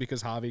situation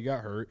because Javi got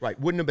hurt. Right.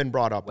 Wouldn't have been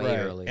brought up way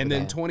early. And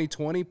then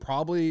 2020,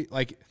 probably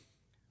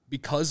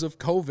because of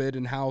COVID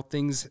and how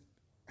things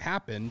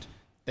happened,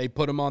 they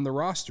put him on the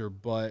roster.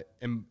 But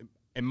in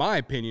my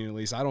opinion, at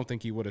least, I don't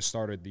think he would have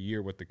started the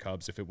year with the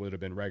Cubs if it would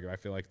have been regular. I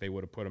feel like they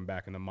would have put him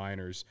back in the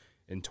minors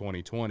in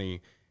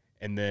 2020.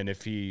 And then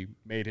if he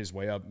made his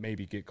way up,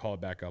 maybe get called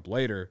back up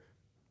later.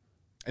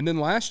 And then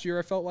last year,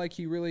 I felt like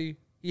he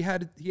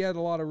had a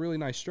lot of really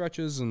nice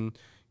stretches and,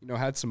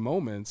 had some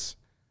moments.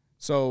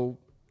 So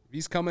if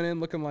he's coming in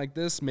looking like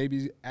this,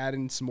 maybe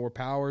adding some more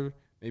power,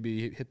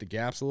 maybe hit the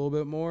gaps a little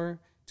bit more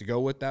to go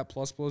with that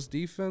plus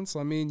defense.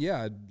 I mean,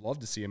 yeah, I'd love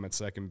to see him at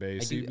second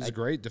base. He was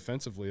great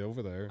defensively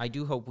over there. I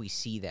do hope we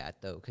see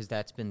that, though, because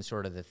that's been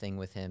sort of the thing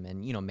with him.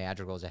 And,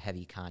 Madrigal's a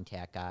heavy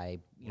contact guy.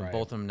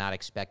 Both of them not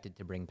expected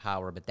to bring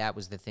power, but that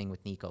was the thing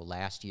with Nico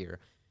last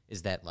year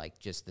is that,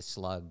 just the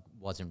slug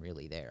wasn't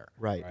really there.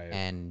 Right.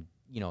 And,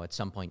 at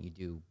some point you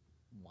do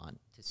want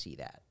to see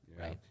that,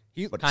 right?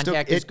 But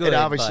contact still, is good. It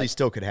obviously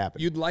still could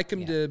happen. You'd like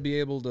him to be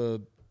able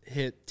to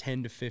hit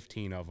 10 to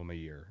 15 of them a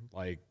year.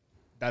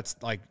 That's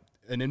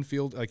an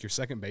infield, your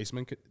second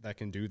baseman that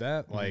can do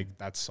that.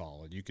 That's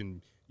solid. You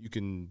can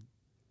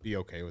be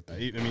okay with that.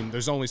 I mean,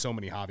 there's only so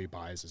many Javi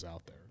Baez's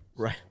out there.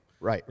 So,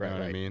 Right. You know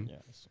what I mean?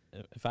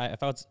 Yeah. If I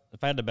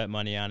had to bet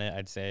money on it,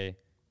 I'd say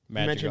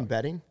Madrigal. You mentioned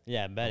betting?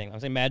 Yeah, betting. I'm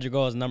saying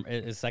Madrigal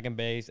is second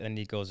base, and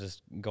Nico's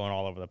just going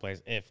all over the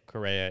place if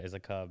Correa is a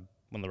Cub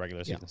when the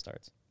regular season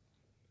starts.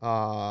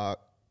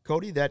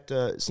 Cody,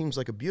 that seems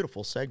like a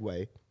beautiful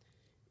segue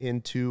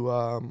into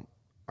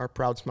our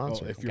proud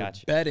sponsor. Well, if you're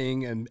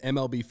betting and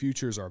MLB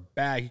futures are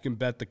back, you can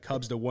bet the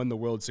Cubs to win the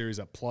World Series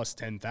at plus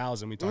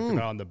 10,000. We talked about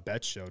it on the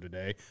bet show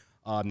today.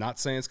 I'm not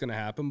saying it's going to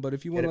happen, but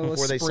if you want to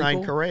before they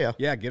sign Correa.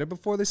 Yeah, get it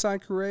before they sign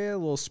Correa. A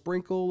little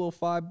sprinkle, a little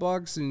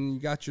 $5, and you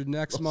got your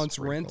next month's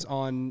rent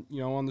on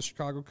the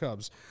Chicago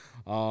Cubs.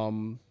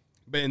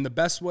 But in the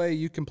best way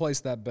you can place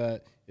that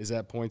bet is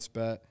at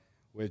PointsBet,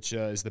 which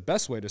is the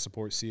best way to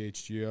support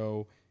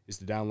CHGO is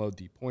to download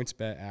the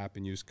PointsBet app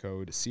and use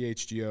code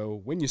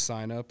CHGO when you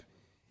sign up.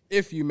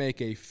 If you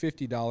make a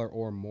 $50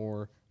 or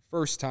more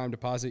first-time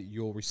deposit,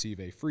 you'll receive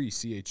a free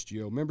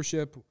CHGO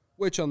membership,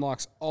 which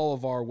unlocks all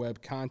of our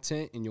web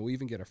content, and you'll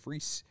even get a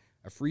free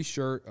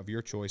shirt of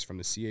your choice from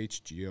the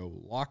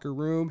CHGO locker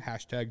room.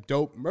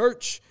 #dope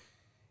merch.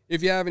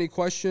 If you have any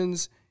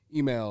questions,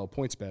 email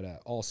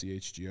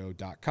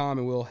pointsbet@allchgo.com,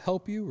 and we'll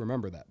help you.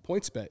 Remember that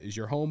PointsBet is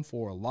your home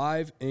for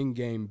live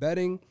in-game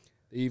betting.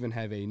 They even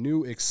have a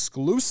new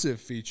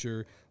exclusive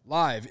feature,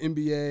 live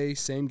NBA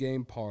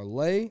same-game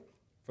parlay.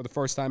 For the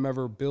first time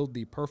ever, build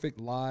the perfect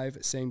live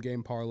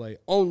same-game parlay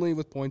only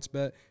with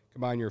PointsBet.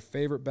 Combine your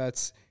favorite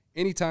bets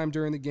anytime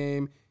during the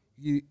game.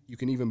 You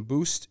can even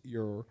boost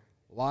your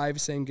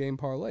live same-game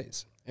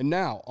parlays. And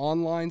now,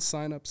 online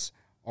signups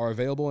are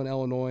available in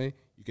Illinois.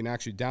 You can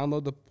actually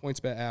download the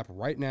PointsBet app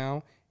right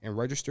now and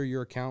register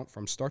your account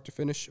from start to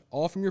finish,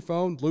 all from your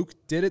phone. Luke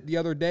did it the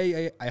other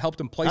day. I helped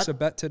him place a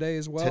bet today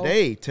as well.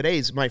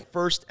 Today's my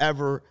first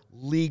ever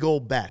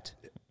legal bet.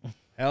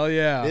 Hell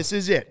yeah. This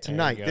is it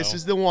tonight. This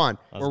is the one.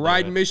 We're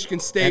riding Michigan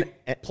State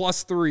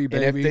plus 3,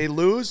 baby. And if they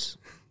lose,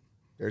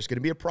 there's going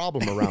to be a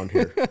problem around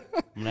here. I'm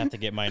going to have to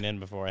get mine in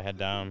before I head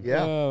down.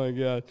 Yeah. Oh, my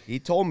God. He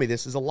told me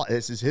this is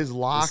his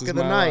lock of the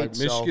my night.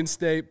 Michigan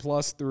State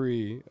plus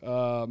 3.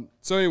 So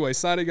anyway,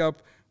 signing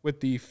up with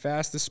the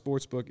fastest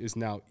sportsbook is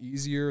now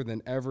easier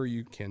than ever.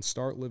 You can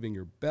start living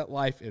your bet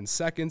life in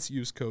seconds.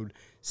 Use code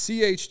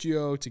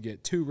CHGO to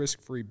get 2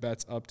 risk-free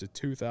bets up to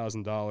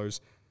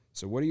 $2,000.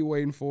 So what are you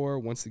waiting for?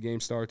 Once the game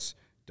starts,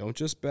 don't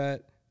just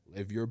bet.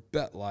 Live your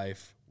bet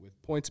life with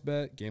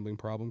PointsBet. Gambling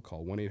problem?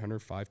 Call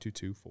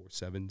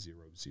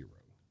 1-800-522-4700.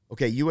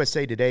 Okay,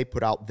 USA Today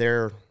put out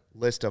their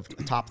list of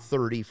top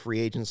 30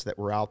 free agents that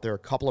were out there. A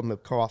couple of them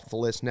have come off the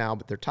list now,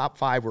 but their top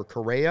 5 were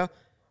Correa,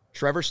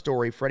 Trevor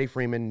Story, Freddie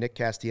Freeman, Nick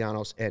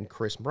Castellanos, and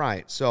Chris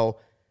Bryant. So,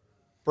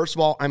 first of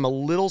all, I'm a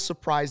little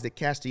surprised that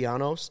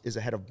Castellanos is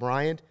ahead of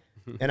Bryant.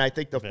 And I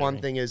think the fun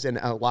thing is, and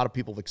a lot of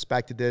people have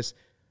expected this,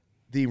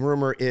 the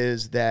rumor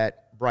is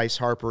that Bryce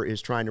Harper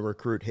is trying to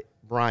recruit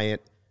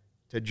Bryant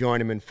to join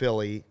him in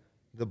Philly,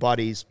 the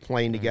buddies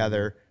playing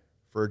together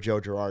for Joe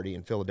Girardi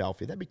in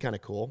Philadelphia. That'd be kind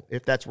of cool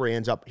if that's where he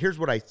ends up. Here's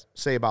what I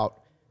say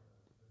about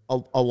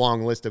a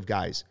long list of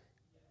guys.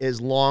 As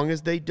long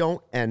as they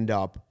don't end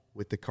up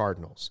with the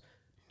Cardinals,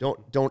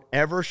 don't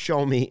ever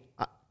show me.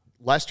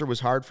 Lester was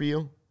hard for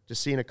you,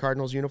 just seeing a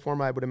Cardinals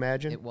uniform, I would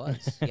imagine. It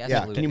was. Yes,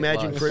 Yeah, Luke, can you it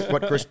imagine was.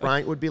 what Chris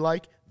Bryant would be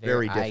like?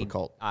 Very I-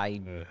 difficult.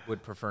 I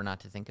would prefer not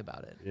to think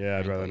about it. Yeah,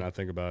 I'd rather frankly. not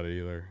think about it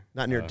either.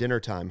 Not near dinner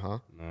time, huh?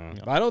 No.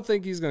 But I don't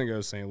think he's going to go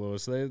to St.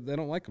 Louis. They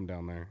don't like him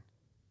down there.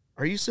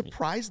 Are you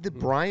surprised that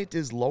Bryant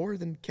is lower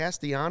than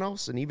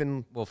Castellanos and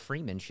even Well,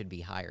 Freeman should be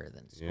higher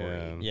than Story.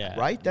 Yeah. Yeah.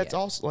 right? That's Yeah.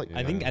 also like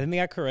I think they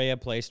got Correa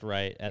placed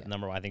right at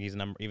number one. I think he's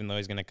number, even though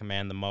he's going to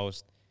command the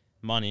most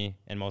money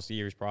in most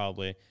years,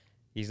 probably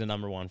he's the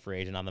number one free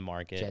agent on the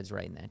market. Jed's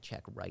writing that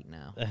check right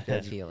now.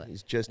 I feel it.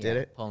 he's just Yeah, did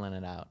it. Pulling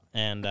it out.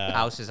 And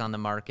House is on the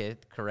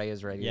market.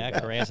 Correa's ready. yeah, to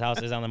go. Correa's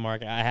house is on the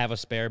market. I have a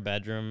spare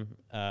bedroom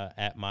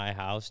at my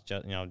house.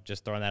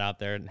 Just throwing that out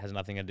there. It has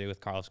nothing to do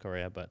with Carlos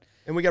Correa, but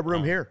And we got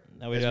room here.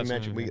 no, we as do we have some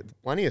mentioned, room we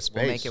got plenty of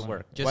space. We'll make it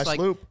work. West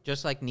Loop.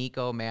 Just like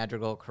Nico,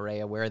 Madrigal,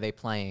 Correa, where are they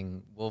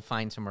playing? We'll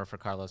find somewhere for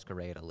Carlos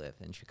Correa to live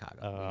in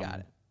Chicago. We got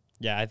it.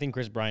 yeah, I think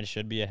Chris Bryant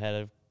should be ahead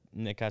of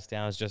Nick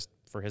Castellanos just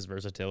for his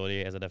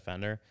versatility as a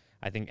defender.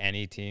 I think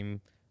any team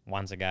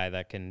wants a guy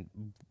that can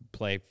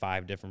play 4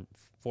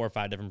 or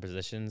 5 different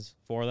positions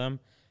for them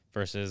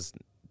versus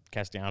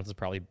Castellanos is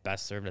probably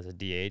best served as a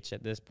DH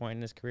at this point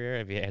in his career.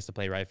 If he has to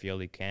play right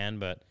field, he can,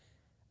 but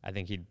I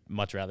think he'd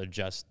much rather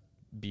just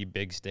be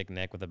big stick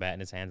Nick with a bat in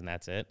his hands and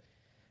that's it.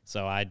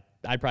 So I'd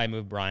probably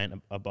move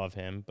Bryant above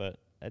him, but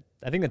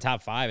I think the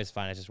top 5 is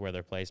fine. It's just where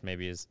they're placed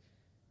maybe is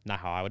not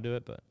how I would do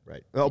it, but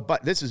Right. Well,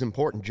 but this is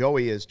important.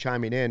 Joey is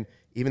chiming in,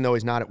 even though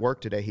he's not at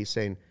work today. He's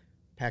saying,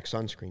 pack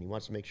sunscreen. He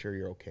wants to make sure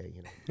you're okay.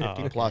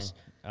 50 plus.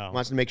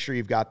 Wants to make sure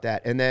you've got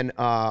that. And then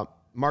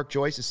Mark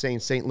Joyce is saying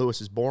St. Louis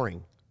is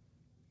boring.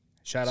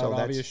 Shout So out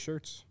that's- obvious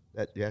shirts.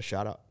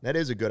 Shout out. That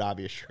is a good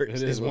obvious shirt. It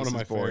St. is one Louis of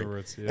my boring.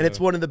 favorites, And it's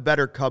yeah. one of the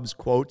better Cubs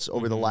quotes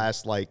over the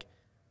last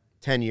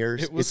 10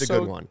 years. It's a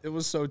good one. It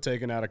was so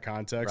taken out of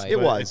context. Right. It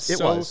but was. it's It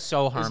so- was.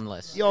 So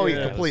harmless. Oh,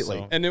 Yeah. completely.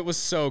 So- And it was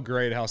so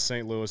great how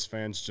St. Louis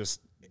fans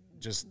just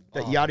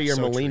That Yadier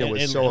so Molina true.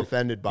 was And- so and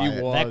offended by he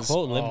it. was. that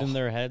quote lived Oh. in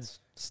their heads.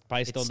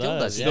 Probably It still still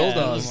does. does. Yeah. Still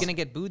does. He's going to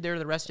get booed there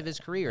the rest of his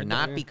career,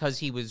 not because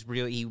he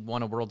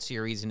won a World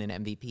Series and an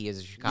MVP as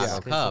a Chicago Yeah.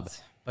 Cub,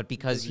 but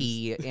because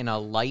he, in a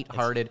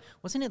lighthearted,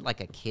 wasn't it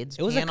like a kids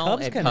It was a panel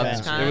Cubs at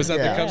convention. CubsCon? It was at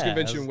Yeah. the Cubs Yeah.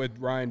 convention with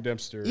Ryan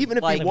Dempster. Even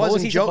if Like, he what was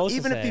wasn't he joking, supposed to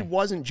even if he say?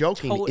 wasn't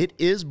joking, it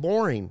is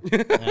boring.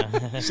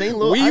 St.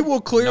 Louis. we will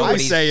clearly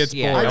Nobody's- say it's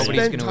yeah, boring. I've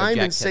nobody's spent gonna time in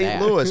object to St.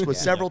 that. Louis with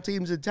several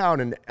teams in town,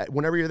 and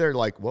whenever you're there,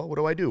 like, well, what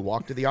do I do?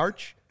 Walk to the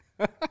arch?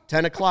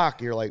 10 o'clock.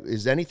 You're like,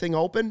 is anything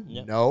open?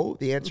 Yep. No.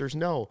 The answer is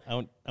no. I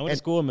went to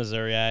school in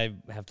Missouri. I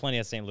have plenty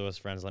of St. Louis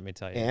friends, let me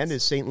tell you. And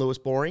is St. Louis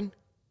boring?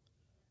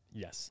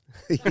 Yes.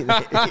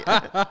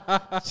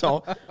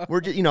 So we're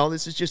just,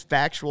 this is just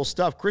factual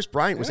stuff. Chris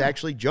Bryant was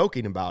actually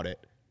joking about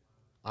it.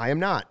 I am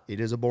not. It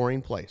is a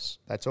boring place.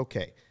 That's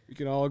okay. We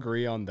can all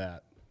agree on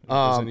that. If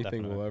there's anything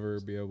Definitely. we'll ever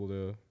be able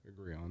to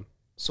agree on.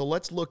 So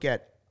let's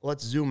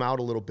zoom out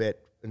a little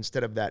bit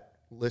instead of that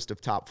list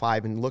of top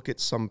 5 and look at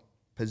some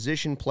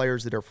position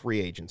players that are free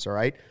agents, all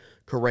right?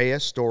 Correa,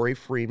 Story,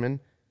 Freeman.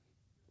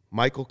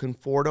 Michael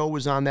Conforto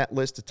was on that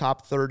list of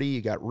top 30.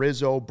 You got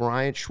Rizzo,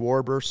 Bryant,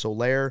 Schwarber,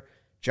 Soler,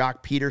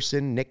 Jock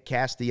Peterson, Nick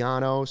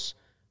Castellanos,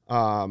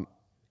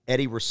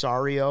 Eddie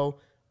Rosario.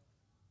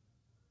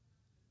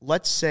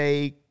 Let's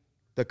say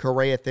the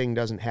Correa thing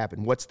doesn't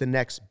happen. What's the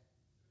next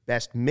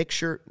best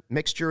mixture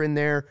in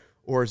there?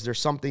 Or is there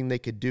something they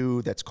could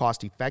do that's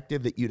cost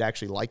effective that you'd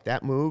actually like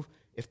that move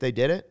if they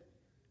did it?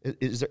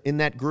 Is there, in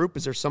that group,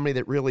 is there somebody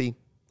that really,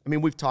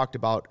 we've talked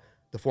about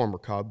the former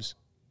Cubs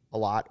a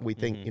lot. We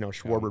think,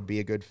 Schwarber would be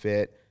a good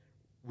fit.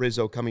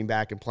 Rizzo coming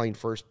back and playing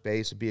first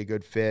base would be a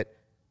good fit.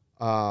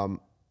 I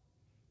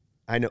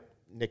know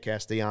Nick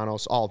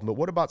Castellanos, all of them. But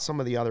what about some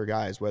of the other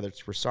guys, whether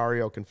it's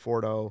Rosario,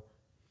 Conforto?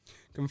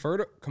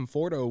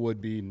 Conforto would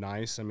be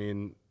nice. I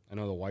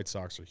know the White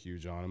Sox are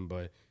huge on him,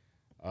 but,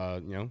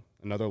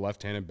 another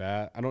left-handed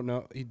bat. I don't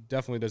know. He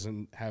definitely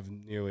doesn't have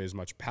nearly as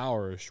much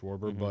power as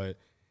Schwarber, but,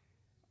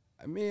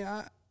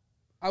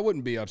 I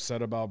wouldn't be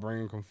upset about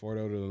bringing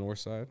Conforto to the north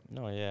side.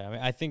 No, yeah.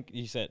 I think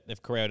you said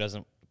if Correa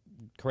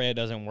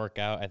doesn't work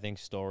out, I think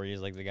Story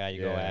is like the guy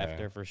you go Yeah.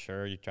 after for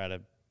sure. You try to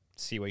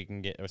see what you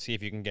can get or see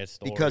if you can get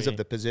Story. Because of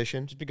the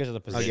position? Just because of the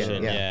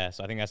position, yeah. yeah.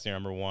 So I think that's the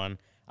number one.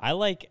 I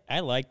liked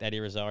Eddie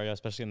Rosario,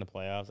 especially in the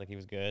playoffs. Like he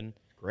was good.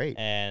 Great.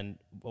 And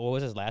what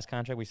was his last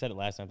contract? We said it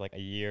last time, like a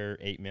year,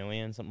 $8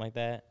 million, something like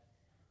that.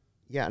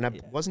 Yeah,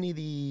 and wasn't he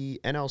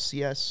the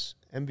NLCS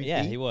MVP?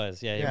 Yeah, he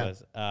was. Yeah, he Yeah.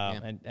 was.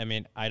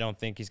 And I don't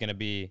think he's not going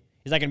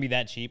to be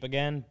that cheap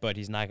again, but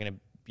you're not going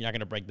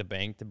to break the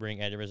bank to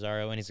bring Eddie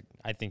Rosario, and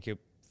I think he'll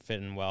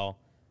fit in well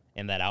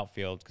in that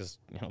outfield because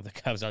the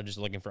Cubs are just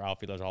looking for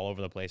outfielders all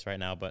over the place right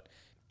now. But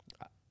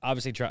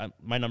obviously,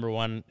 my number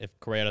one, if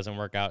Correa doesn't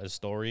work out, is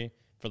Story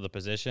for the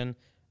position.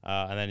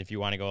 And then if you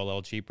want to go a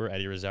little cheaper,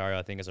 Eddie Rosario,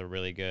 I think, is a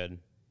really good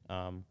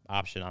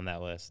option on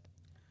that list.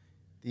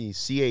 the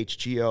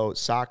CHGO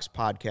Sox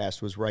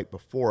podcast was right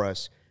before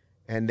us,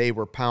 and they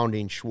were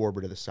pounding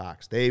Schwarber to the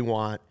Sox. They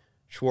want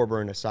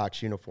Schwarber in a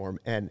Sox uniform,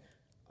 and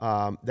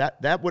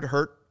that would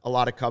hurt a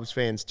lot of Cubs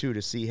fans, too,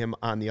 to see him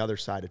on the other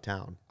side of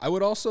town. I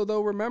would also,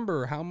 though,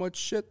 remember how much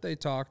shit they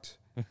talked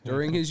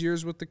during his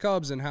years with the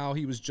Cubs and how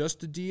he was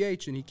just a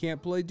DH and he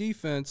can't play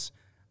defense.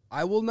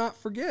 I will not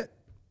forget.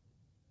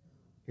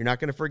 You're not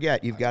going to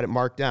forget. You've got it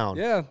marked down.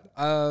 Yeah.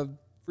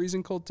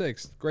 Freezing cold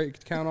takes. Great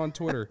account on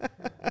Twitter.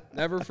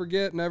 Never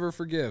forget, never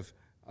forgive.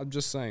 I'm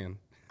just saying.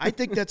 I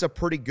think that's a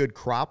pretty good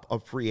crop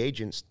of free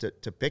agents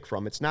to pick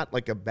from. It's not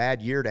like a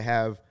bad year to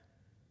have.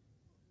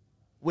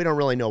 We don't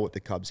really know what the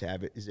Cubs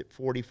have. Is it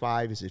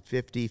 45? Is it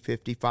 50,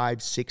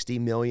 55, 60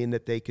 million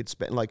that they could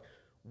spend? Like,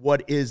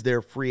 what is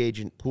their free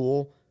agent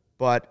pool?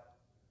 But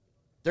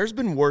there's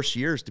been worse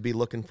years to be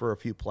looking for a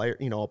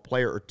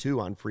player or two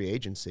on free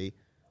agency.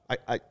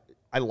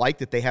 I like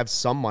that they have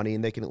some money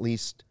and they can at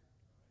least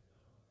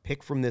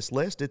pick from this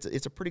list.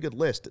 It's a pretty good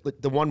list.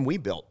 The one we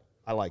built,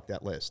 I like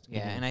that list.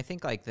 Yeah, and I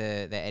think like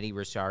the Eddie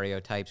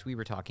Rosario types, we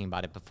were talking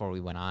about it before we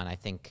went on. I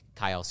think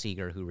Kyle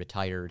Seager, who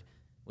retired,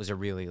 was a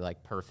really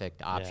like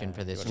perfect option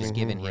for this, just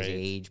given his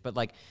age. But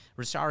like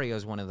Rosario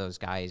is one of those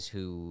guys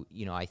who,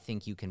 I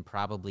think you can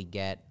probably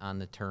get on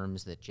the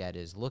terms that Jed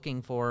is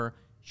looking for,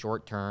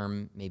 short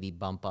term, maybe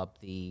bump up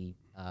the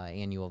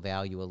annual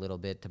value a little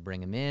bit to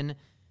bring him in.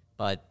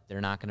 But they're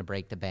not going to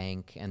break the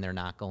bank, and they're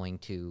not going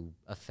to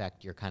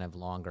affect your kind of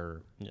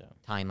longer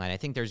timeline. I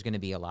think there's going to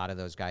be a lot of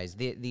those guys.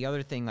 The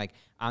other thing, like,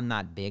 I'm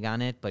not big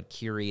on it, but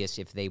curious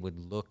if they would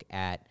look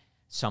at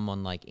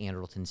someone like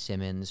Andrelton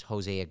Simmons,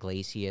 Jose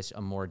Iglesias,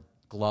 a more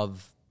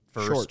glove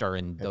first, or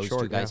in those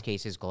two guys'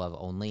 cases, glove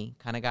only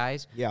kind of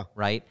guys. Yeah.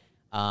 Right?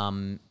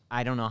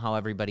 I don't know how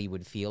everybody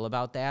would feel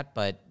about that,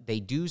 but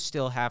they do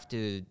still have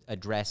to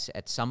address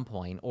at some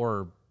point,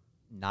 or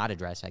not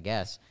address, I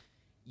guess.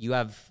 You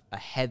have a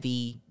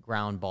heavy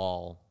ground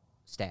ball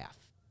staff,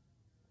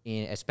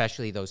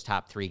 especially those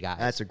top three guys.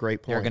 That's a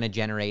great point. They're going to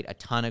generate a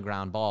ton of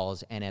ground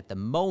balls, and at the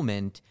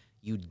moment,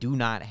 you do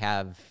not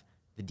have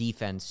the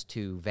defense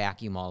to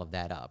vacuum all of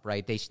that up,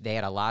 right? They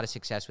had a lot of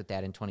success with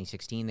that in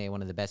 2016. They had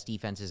one of the best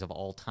defenses of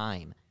all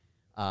time.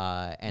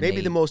 And maybe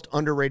the most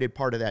underrated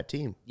part of that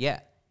team. Yeah,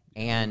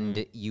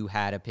 and you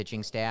had a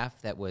pitching staff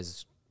that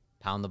was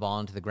pound the ball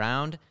into the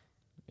ground.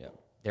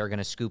 They're going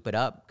to scoop it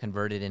up,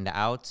 convert it into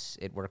outs.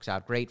 It works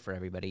out great for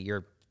everybody.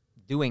 You're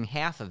doing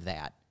half of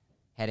that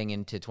heading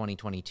into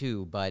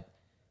 2022, but,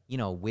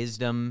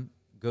 Wisdom,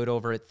 good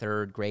over at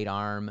third, great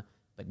arm,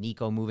 but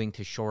Nico moving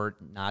to short,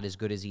 not as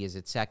good as he is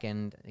at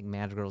second. I think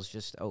Madrigal's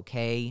just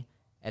okay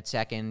at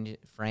second.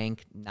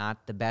 Frank,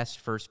 not the best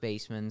first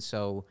baseman,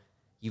 so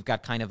you've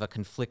got kind of a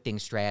conflicting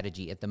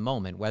strategy at the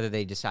moment, whether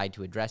they decide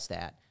to address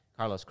that.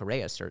 Carlos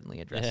Correa certainly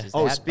addresses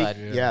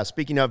that.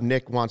 Speaking of,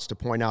 Nick wants to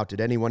point out,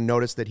 did anyone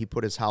notice that he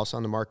put his house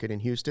on the market in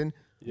Houston?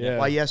 Yeah.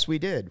 Why, yes, we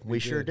did. We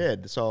sure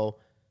did. So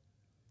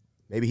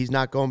maybe he's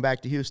not going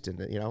back to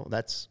Houston.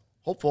 That's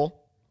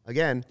hopeful.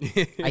 Again,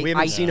 we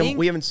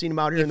haven't seen him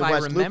out here in the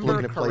West Loop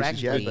looking at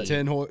places yet.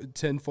 But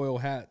tinfoil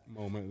hat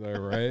moment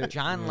there, right?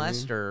 John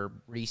Lester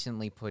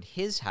recently put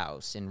his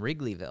house in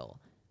Wrigleyville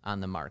on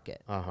the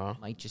market.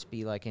 Might just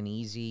be like an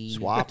easy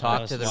swap.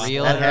 Talk to the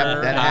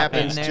realtor. That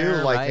happens there,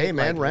 too. Like, right? hey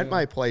man, rent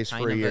my place for a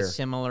year. Kind of a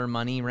similar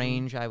money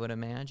range, I would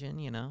imagine.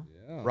 Yeah.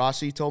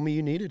 Rossi told me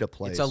you needed a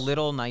place. It's a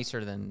little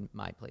nicer than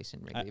my place in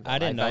Wrigleyville. I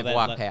didn't know I've that.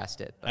 walked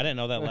past it. I didn't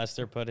know that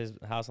Lester put his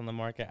house on the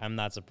market. I'm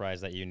not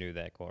surprised that you knew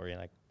that, Corey.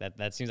 Like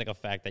that seems like a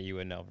fact that you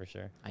would know for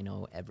sure. I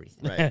know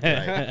everything.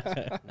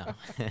 Right. No.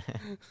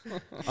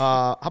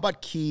 How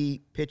about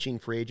key pitching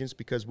free agents?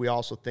 Because we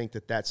also think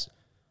that that's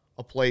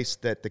a place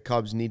that the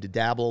Cubs need to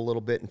dabble a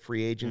little bit in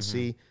free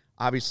agency.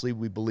 Obviously,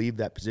 we believe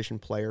that position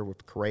player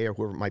with Correa,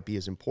 whoever it might be,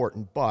 is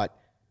important, but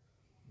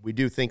we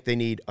do think they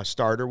need a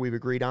starter we've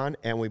agreed on,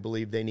 and we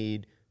believe they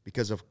need,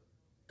 because of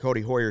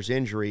Cody Hoyer's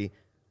injury,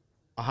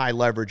 a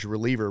high-leverage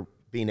reliever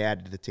being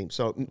added to the team.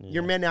 So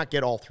you may not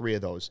get all three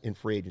of those in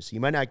free agency.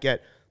 You might not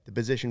get the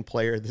position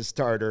player, the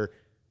starter.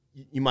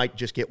 You might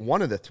just get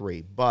one of the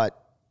three. But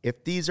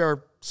if these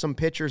are some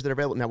pitchers that are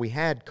available – now, we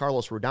had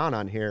Carlos Rodon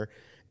on here,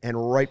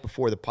 and right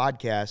before the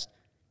podcast,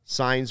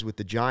 signs with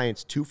the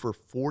Giants, 2 for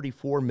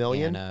 $44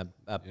 million. And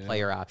a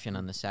player option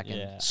on the second.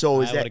 Yeah.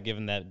 So I would have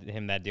given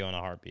him that deal in a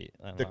heartbeat.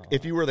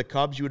 If you were the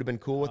Cubs, you would have been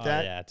cool with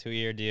that? Yeah,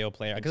 2-year deal,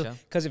 player.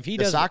 Because if he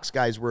the does, Sox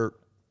guys were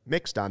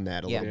mixed on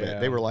that a little bit.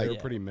 They were like, they were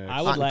pretty mixed.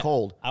 hot and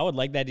cold. I would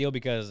like that deal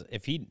because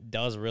if he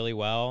does really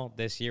well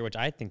this year, which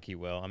I think he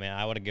will, I mean,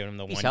 I would have given him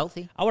the He's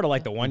healthy. I would have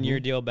liked the 1-year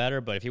deal better,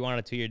 but if he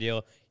wanted a 2-year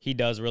deal, he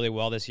does really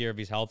well this year. If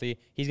he's healthy,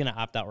 he's going to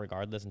opt out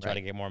regardless and try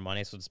to get more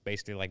money. So it's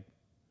basically like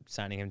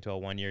signing him to a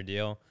 1-year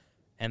deal.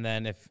 And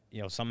then if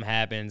something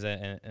happens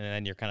and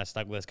then you're kind of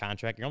stuck with this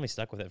contract, you're only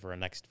stuck with it for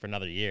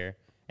another year.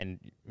 And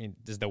I mean,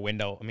 does the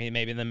window? I mean,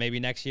 maybe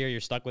next year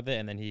you're stuck with it,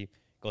 and then he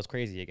goes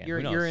crazy again.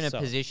 You're in a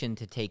position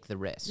to take the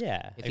risk.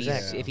 Yeah,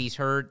 if he's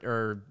hurt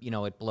or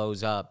it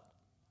blows up,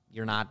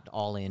 you're not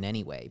all in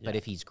anyway. But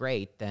if he's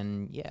great,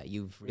 then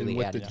you've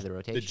really added to the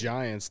rotation. The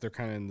Giants, they're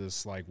kind of in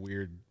this like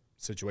weird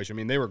situation. I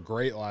mean, they were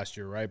great last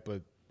year, right?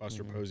 But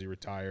Buster Posey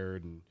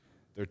retired, and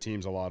their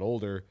team's a lot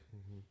older.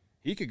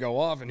 He could go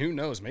off, and who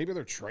knows? Maybe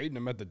they're trading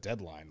him at the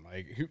deadline.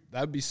 Like,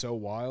 that'd be so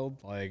wild.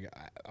 Like,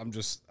 I'm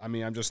just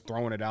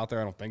throwing it out there.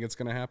 I don't think it's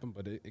going to happen,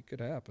 but it could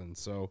happen.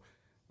 So,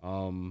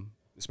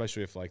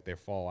 especially if, like, they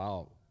fall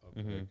out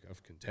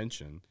of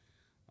contention.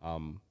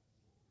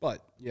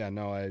 But, yeah,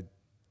 no,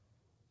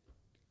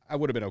 I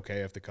would have been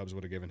okay if the Cubs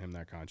would have given him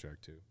that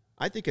contract too.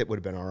 I think it would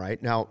have been all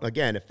right. Now,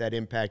 again, if that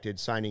impacted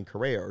signing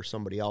Correa or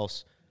somebody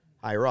else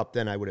higher up,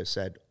 then I would have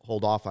said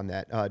hold off on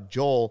that.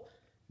 Joel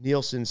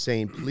Nielsen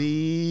saying,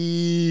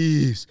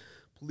 please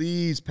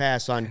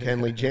pass on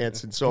Kenley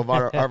Jansen. So of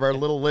our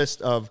little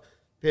list of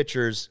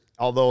pitchers,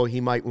 although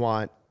he might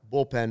want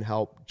bullpen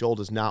help, Joel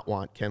does not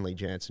want Kenley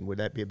Jansen. Would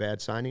that be a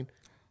bad signing?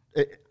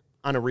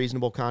 On a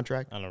reasonable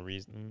contract? On a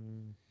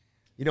reason.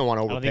 You don't want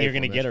to overpay. I don't think you're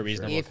going to get a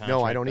reasonable contract.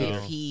 No, I don't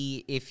either.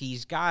 If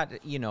he's got,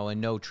 a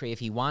no trade, if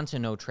he wants a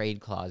no trade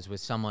clause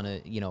with someone,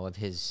 of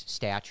his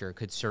stature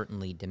could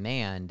certainly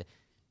demand,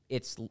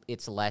 it's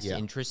less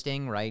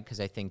interesting, right?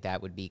 Because I think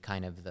that would be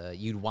kind of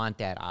you'd want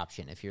that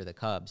option if you're the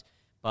Cubs.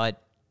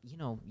 But,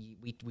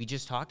 we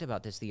just talked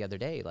about this the other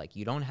day. Like,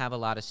 you don't have a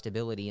lot of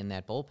stability in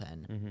that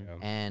bullpen.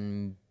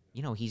 And,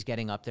 he's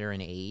getting up there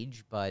in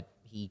age, but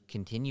he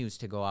continues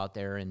to go out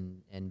there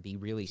and be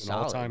really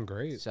solid. All-time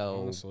great,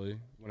 so, honestly,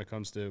 when it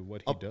comes to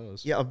what he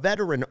does. Yeah, a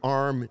veteran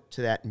arm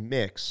to that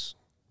mix,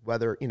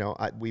 whether,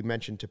 we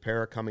mentioned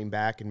Tepera coming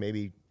back and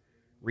maybe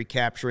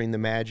recapturing the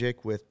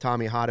magic with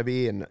Tommy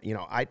Hotovy. And,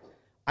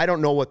 I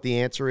don't know what the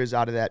answer is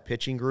out of that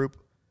pitching group.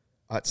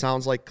 It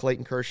sounds like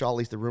Clayton Kershaw, at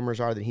least the rumors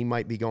are that he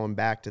might be going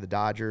back to the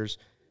Dodgers.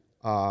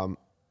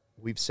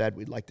 We've said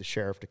we'd like the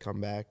Sheriff to come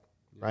back,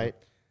 right?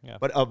 Yeah.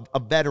 But a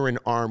veteran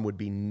arm would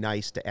be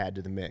nice to add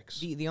to the mix.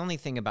 The only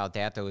thing about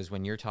that, though, is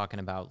when you're talking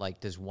about, like,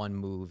 does one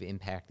move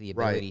impact the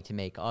ability to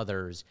make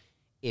others?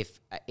 If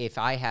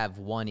I have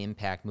one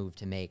impact move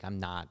to make, I'm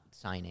not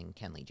signing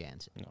Kenley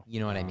Jansen. No. You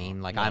know what I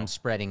mean? Like, I'm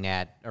spreading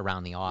that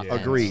around the offense.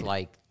 Agreed.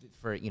 Like,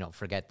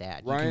 forget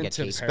that. Ryan you can get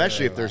Tepera,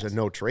 especially if there's a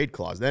no trade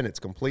clause, then it's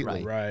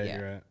completely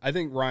right. I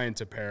think Ryan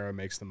Tepera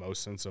makes the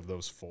most sense of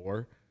those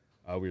four.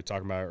 We were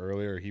talking about it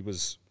earlier. He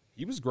was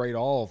great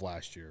all of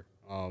last year.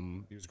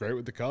 He was great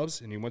with the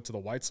Cubs, and he went to the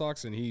White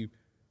Sox, and he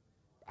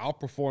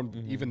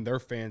outperformed even their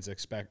fans'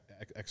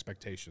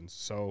 expectations.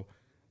 So,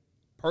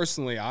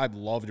 personally, I'd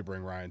love to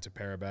bring Ryan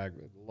Tepera back.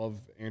 Love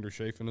Andrew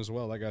Chafin as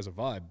well. That guy's a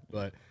vibe.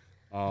 But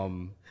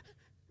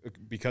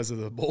because of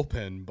the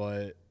bullpen.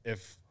 But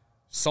if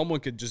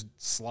someone could just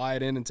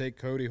slide in and take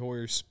Cody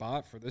Hoyer's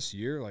spot for this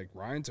year, like,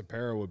 Ryan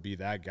Tepera would be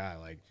that guy.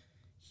 Like,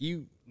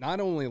 he not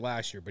only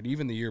last year, but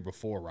even the year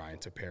before, Ryan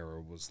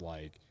Tepera was,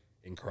 like,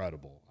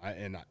 incredible.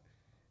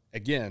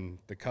 Again,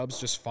 the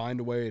Cubs just find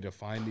a way to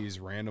find these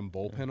random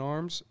bullpen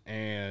arms,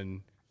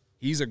 and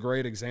he's a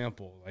great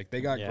example. Like, they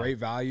got great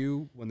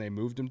value when they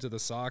moved him to the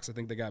Sox. I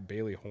think they got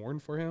Bailey Horn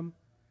for him.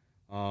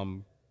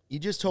 You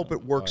just hope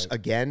it works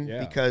again,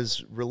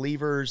 because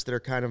relievers that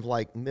are kind of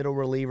like middle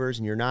relievers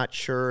and you're not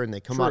sure, and they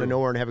come out of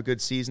nowhere and have a good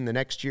season the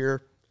next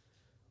year,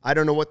 I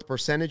don't know what the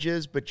percentage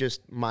is, but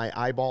just my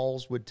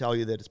eyeballs would tell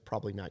you that it's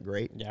probably not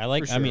great. Yeah,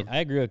 I mean, I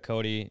agree with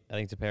Cody. I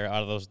think Tepera,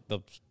 out of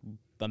those,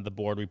 on the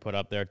board we put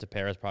up there,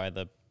 Tepera is probably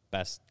the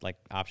best, like,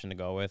 option to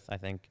go with, I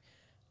think.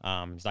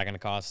 It's not going to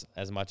cost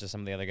as much as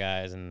some of the other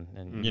guys, and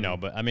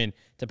but I mean,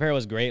 Tepera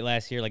was great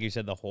last year, like you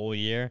said, the whole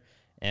year.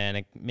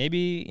 And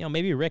maybe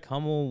Rick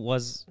Hummel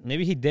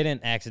maybe he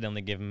didn't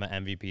accidentally give him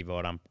an MVP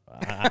vote on,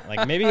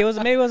 like, maybe it was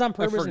on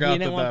purpose and he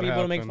didn't want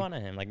people to make fun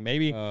of him. Like,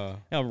 maybe Ryan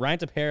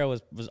Tepera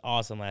was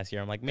awesome last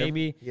year. I'm like,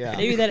 maybe that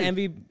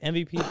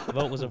MVP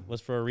vote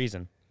was for a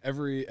reason.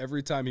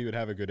 Every time he would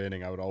have a good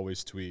inning, I would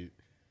always tweet,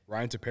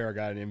 Ryan Tepera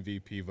got an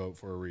MVP vote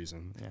for a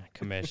reason. Yeah,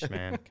 Commish,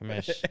 man.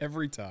 Commish.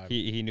 Every time.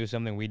 He knew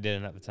something we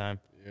didn't at the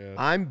time. Yeah.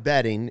 I'm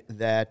betting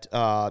that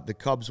the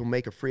Cubs will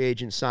make a free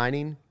agent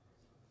signing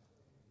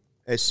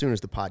as soon as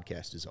the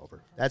podcast is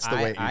over. That's the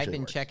way it usually I've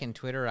been works. checking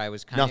Twitter. I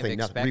was kind of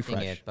expecting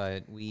refresh. it,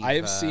 but I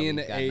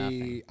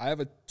have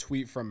a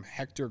tweet from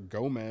Hector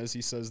Gomez.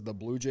 He says the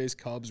Blue Jays,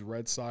 Cubs,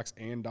 Red Sox,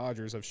 and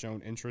Dodgers have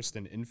shown interest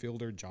in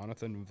infielder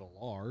Jonathan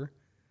Villar.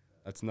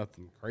 That's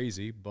nothing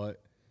crazy,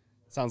 but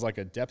sounds like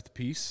a depth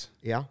piece.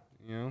 Yeah.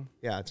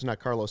 Yeah, it's not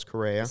Carlos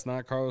Correa. It's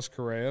not Carlos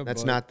Correa.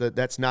 That's not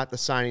the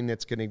signing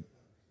that's going to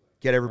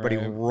get everybody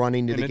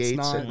running to the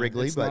gates at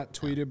Wrigley. It's not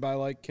tweeted by,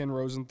 like, Ken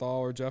Rosenthal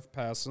or Jeff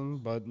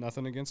Passan, but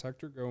nothing against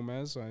Hector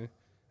Gomez. I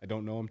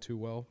don't know him too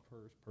well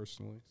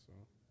personally. So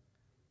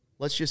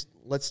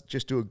let's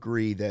just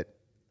agree that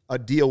a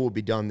deal will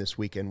be done this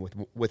weekend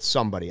with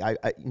somebody. I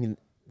mean,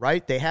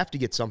 right? They have to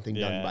get something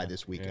done by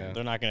this weekend. Yeah.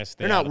 They're not going to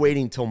stay. They're not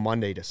waiting till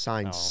Monday to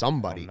sign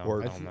somebody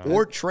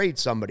or trade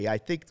somebody. I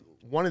think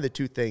one of the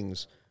two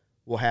things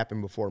will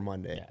happen before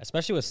Monday. Yeah,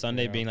 especially with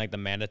Sunday being like the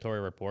mandatory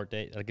report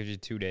date. That gives you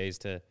 2 days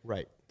to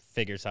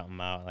figure something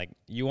out. Like,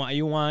 you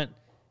want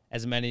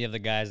as many of the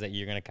guys that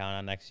you're going to count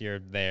on next year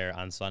there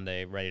on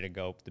Sunday, ready to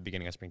go at the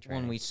beginning of spring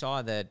training. When we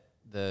saw that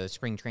the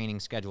spring training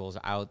schedule's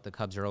out, the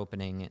Cubs are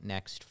opening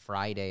next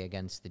Friday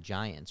against the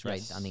Giants,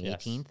 right? On the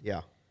 18th?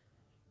 Yeah.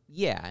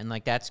 Yeah, and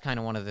like that's kind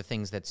of one of the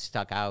things that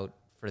stuck out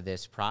for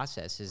this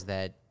process is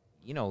that,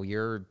 you know,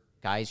 your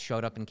guys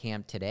showed up in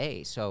camp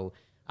today. So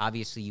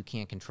obviously you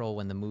can't control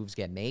when the moves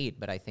get made,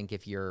 but I think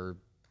if you're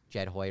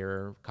Jed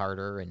Hoyer,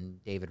 Carter,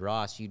 and David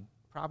Ross, you'd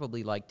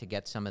probably like to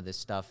get some of this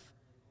stuff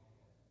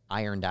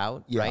ironed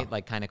out, right?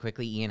 Like kind of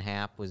quickly. Ian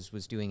Happ was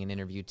doing an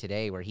interview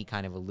today where he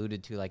kind of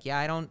alluded to like, yeah,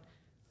 I don't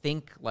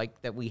think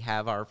like that we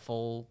have our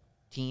full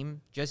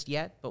team just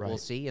yet, but we'll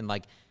see. And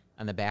like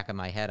on the back of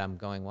my head, I'm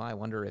going, well, I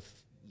wonder if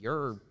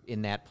you're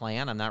in that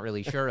plan. I'm not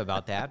really sure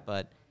about that,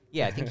 but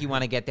yeah, I think you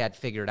want to get that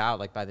figured out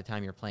like by the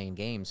time you're playing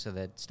games so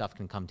that stuff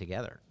can come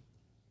together.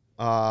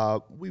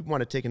 We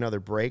want to take another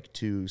break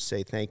to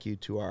say thank you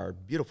to our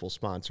beautiful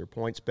sponsor,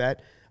 PointsBet.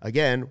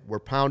 Again, we're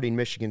pounding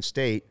Michigan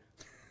State.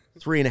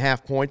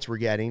 3.5 points we're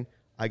getting.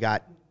 I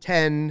got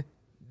 $10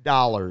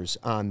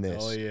 on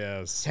this. Oh,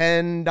 yes.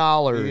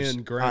 $10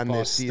 and Grandpa on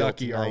this deal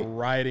Stuckey tonight. are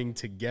riding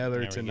together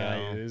There we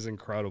tonight. go. It is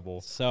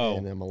incredible. So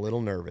And I'm a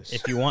little nervous.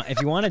 if you want to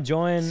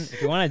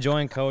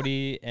join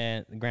Cody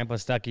and Grandpa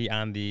Stuckey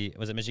on the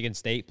Michigan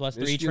State +3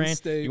 Michigan train,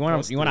 State you want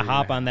plus to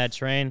hop 3.5. on that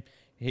train.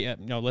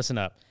 Listen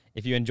up.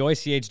 If you enjoy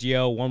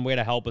CHGO, one way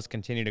to help us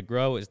continue to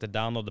grow is to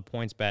download the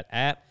PointsBet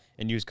app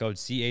and use code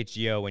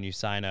CHGO when you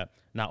sign up.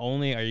 Not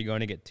only are you going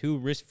to get 2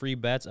 risk-free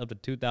bets up to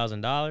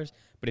 $2,000,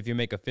 but if you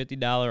make a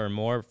 $50 or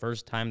more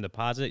first-time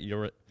deposit,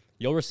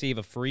 you'll receive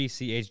a free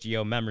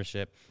CHGO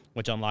membership,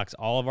 which unlocks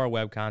all of our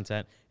web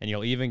content, and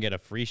you'll even get a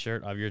free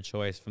shirt of your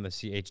choice from the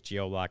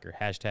CHGO locker,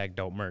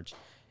 #DopeMerch.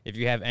 If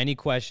you have any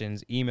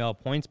questions, email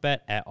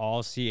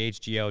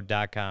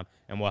pointsbet@allchgo.com,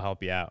 and we'll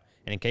help you out.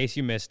 And in case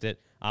you missed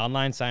it,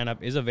 online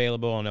sign-up is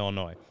available in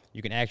Illinois.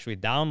 You can actually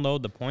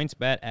download the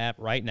PointsBet app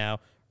right now,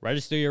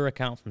 register your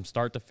account from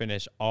start to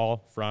finish, all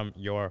from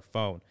your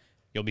phone.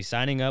 You'll be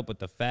signing up with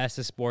the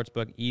fastest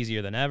sportsbook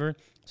easier than ever,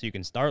 so you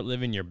can start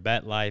living your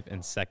bet life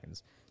in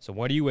seconds. So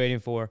what are you waiting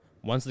for?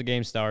 Once the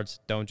game starts,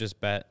 don't just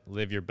bet,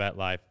 live your bet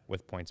life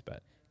with PointsBet.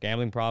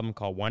 Gambling problem?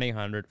 Call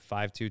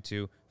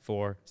 1-800-522-4700.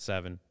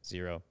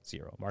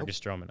 Marcus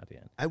Stroman at the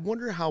end. I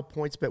wonder how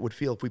PointsBet would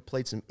feel if we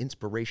played some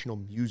inspirational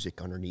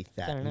music underneath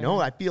that. I don't You know.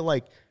 know, I feel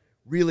like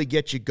really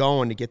get you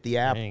going to get the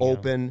app There you go.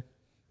 open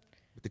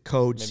with the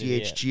code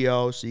Maybe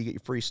CHGO so you get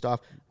your free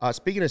stuff.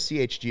 Speaking of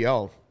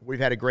CHGO, we've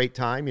had a great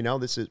time. You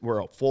know, we're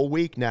a full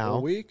week now.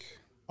 A week?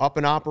 Up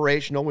and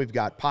operational. We've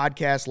got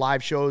podcasts,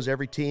 live shows,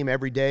 every team,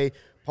 every day,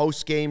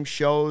 post-game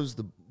shows.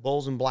 The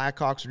Bulls and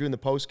Blackhawks are doing the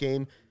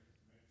post-game.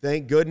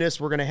 Thank goodness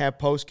we're going to have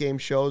post-game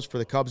shows for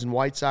the Cubs and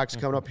White Sox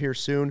coming up here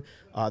soon.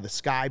 The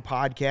Sky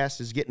podcast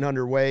is getting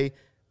underway.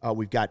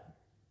 We've got,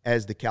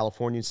 as the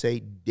Californians say,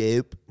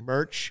 dope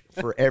merch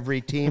for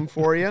every team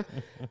for you.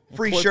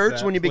 Free Put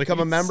shirts that, when you become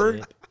a please.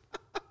 member.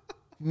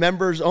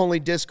 Members-only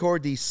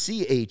Discord, the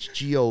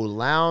CHGO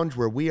Lounge,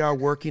 where we are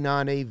working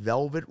on a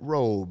velvet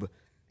robe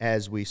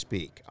as we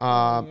speak.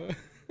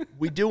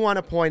 We do want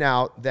to point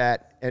out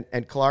that,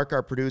 and Clark,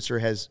 our producer,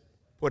 has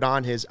put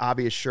on his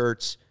Obvious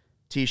Shirts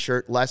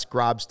T-shirt, Les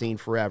Grobstein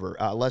forever.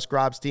 Les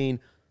Grobstein,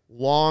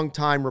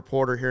 longtime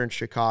reporter here in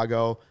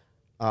Chicago,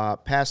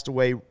 passed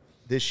away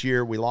this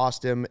year. We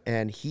lost him,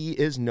 and he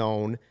is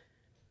known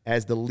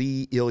as the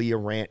Lee Ilya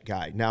rant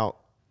guy. Now,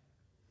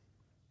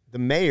 the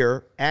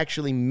mayor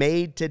actually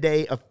made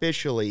today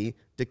officially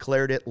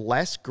declared it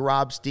Les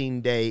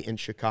Grobstein Day in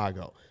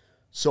Chicago.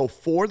 So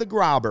for the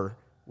Grobber,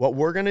 what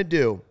we're going to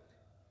do,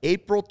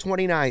 April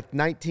 29th,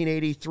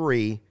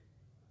 1983,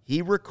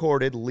 he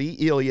recorded Lee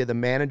Ilya, the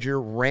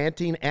manager,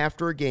 ranting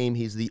after a game.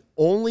 He's the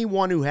only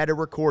one who had a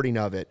recording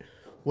of it,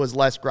 was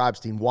Les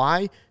Grobstein.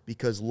 Why?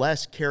 Because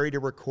Les carried a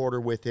recorder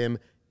with him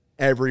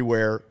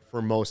everywhere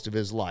for most of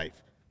his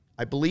life.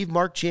 I believe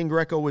Mark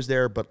Giangreco was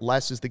there, but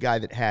Les is the guy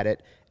that had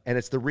it, and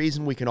it's the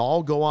reason we can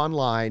all go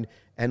online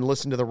and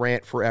listen to the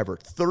rant forever.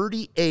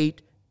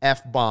 38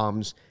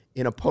 F-bombs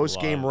in a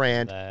post-game Love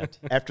rant that.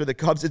 after the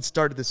Cubs had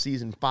started the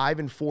season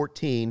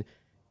 5-14,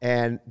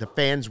 and the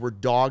fans were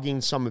dogging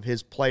some of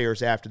his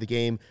players after the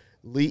game.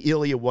 Lee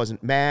Ilya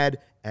wasn't mad,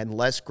 and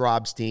Les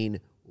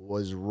Grobstein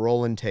was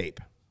rolling tape.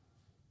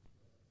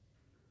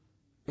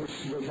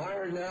 We're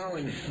mired now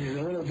in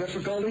a little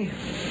difficulty.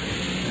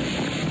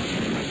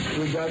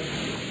 We got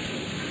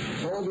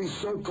all these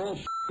so-called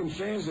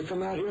fans that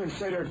come out here and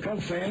say they're Cub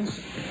fans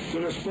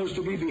that are supposed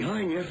to be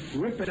behind you,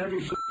 ripping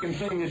every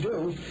thing you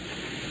do.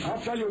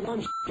 I'll tell you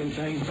one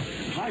thing.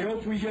 I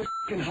hope we get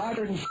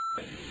hotter than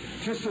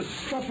just to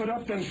stuff it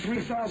up them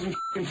 3,000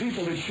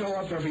 people that show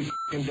up every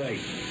day.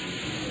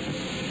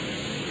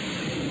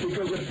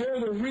 Because if they're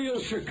the real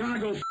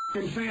Chicago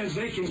fans,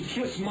 they can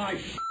kiss my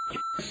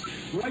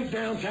right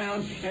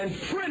downtown and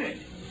print it.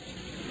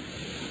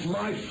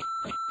 My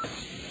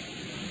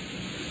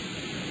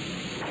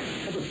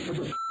what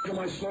the am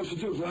I supposed to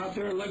do? Go out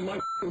there and let my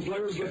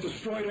players get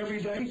destroyed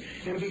every day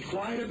and be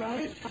quiet about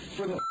it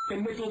for the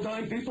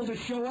nickel-dime people that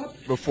show up?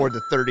 Before the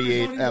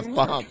 38 It's not even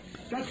F-bomb. work.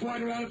 That's why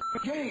they're out of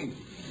the game.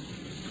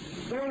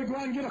 They want to go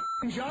out and get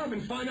a job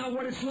and find out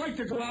what it's like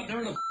to go out there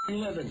and a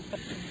living.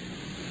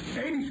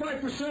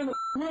 85% of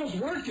the world's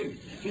working.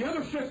 The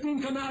other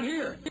 15 come out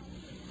here.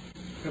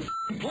 The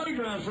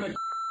playground for the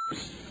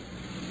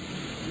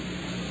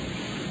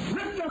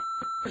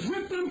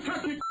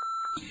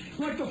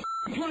like the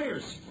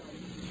players.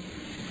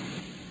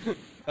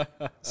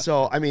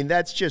 So, I mean,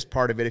 that's just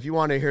part of it. If you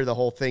want to hear the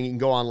whole thing, you can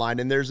go online,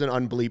 and there's an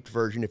unbleeped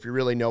version if you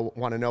really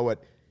want to know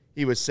what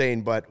he was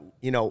saying. But,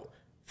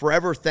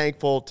 forever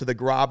thankful to the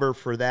Grobber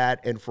for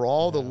that and for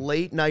all the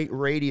late-night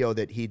radio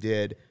that he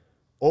did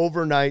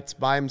overnights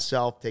by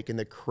himself, taking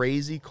the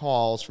crazy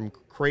calls from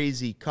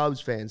crazy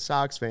Cubs fans,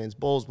 Sox fans,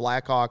 Bulls,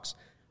 Blackhawks.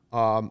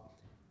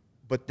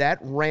 But that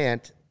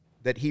rant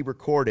that he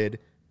recorded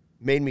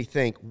made me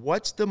think,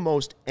 what's the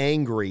most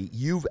angry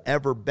you've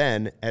ever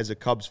been as a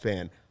Cubs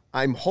fan?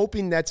 I'm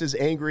hoping that's as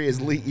angry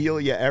as Lee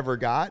Elia ever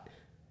got.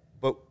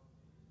 But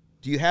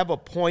do you have a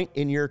point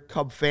in your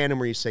Cub fandom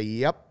where you say,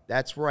 yep,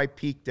 that's where I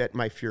peaked at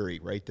my fury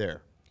right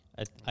there?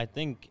 I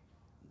think,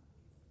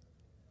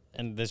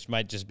 and this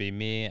might just be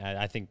me,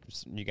 I think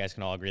you guys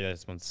can all agree that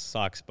this one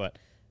sucks, but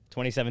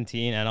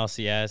 2017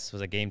 NLCS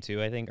was a Game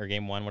 2, I think, or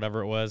Game 1,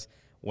 whatever it was,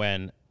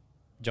 when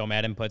Joe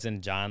Madden puts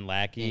in John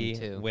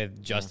Lackey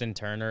with Justin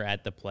Turner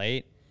at the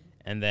plate,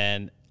 and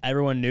then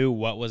everyone knew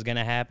what was going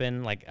to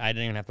happen. Like, I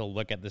didn't even have to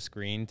look at the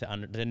screen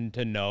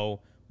to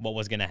know what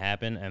was going to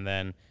happen, and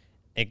then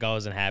it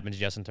goes and happens.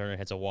 Justin Turner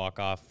hits a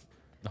walk-off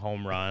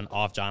home run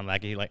off John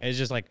Lackey. Like, it's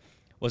just like,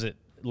 was it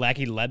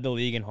Lackey led the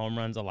league in home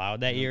runs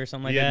allowed that year or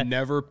something like that? He had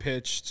never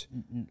pitched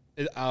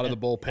out of the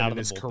bullpen in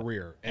his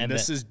career. And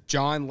this is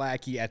John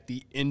Lackey at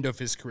the end of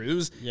his career. It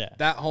was,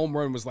 that home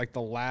run was like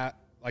the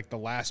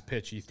last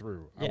pitch he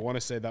threw. Yeah. I want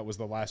to say that was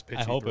the last pitch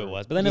he threw. I hope it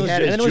was. But then it was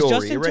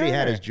Justin He already Turner.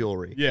 had his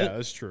jewelry. Yeah,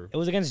 that's true. It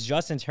was against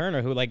Justin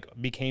Turner, who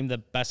became the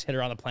best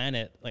hitter on the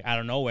planet, out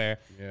of nowhere.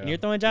 Yeah. And you're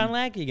throwing John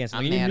Lackey against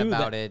him. I'm mad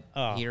about it.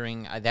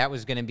 Hearing that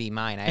was going to be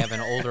mine. I have an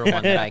older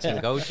one that I can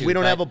go to. We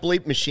don't have a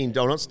bleep machine.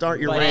 Don't start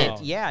your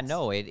rant.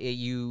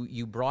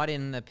 You brought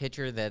in the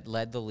pitcher that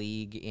led the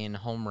league in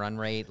home run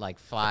rate, like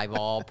 5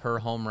 all per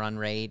home run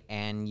rate,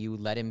 and you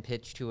let him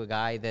pitch to a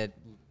guy that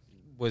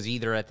was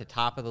either at the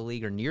top of the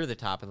league or near the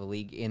top of the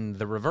league in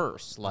the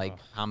reverse,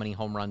 how many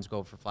home runs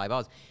go for fly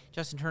balls.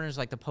 Justin Turner's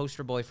like the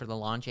poster boy for the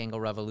launch angle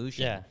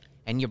revolution. Yeah.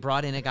 And you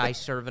brought in a guy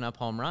serving up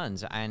home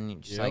runs.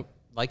 And just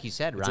like you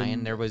said,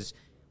 Ryan, there was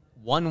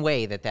one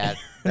way that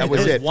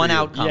was it one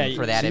outcome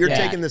for that. So you're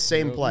taking the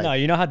same play. No,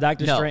 you know how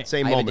Dr. Strange...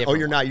 Same moment. Oh,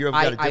 you're not. You have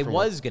got a different I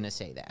was going to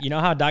say that. You know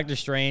how Dr.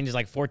 Strange is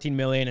like 14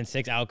 million and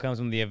 6 outcomes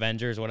from the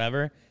Avengers,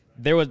 whatever?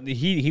 There was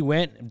he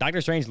went.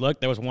 Dr. Strange looked.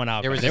 There was one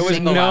outcome. There was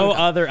no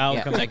other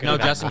outcome. Yeah. No,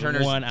 Justin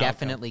Turner's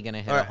definitely going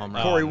to hit a home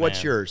run. Corey,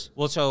 what's yours?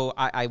 Well, so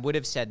I would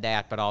have said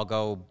that, but I'll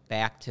go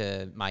back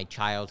to my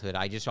childhood.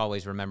 I just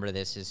always remember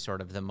this as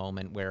sort of the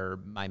moment where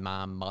my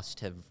mom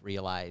must have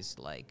realized,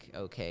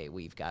 okay,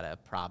 we've got a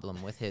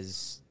problem with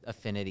his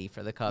affinity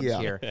for the Cubs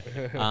here.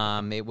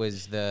 It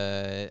was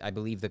I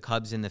believe the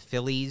Cubs and the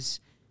Phillies.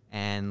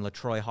 And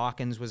LaTroy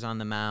Hawkins was on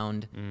the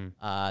mound.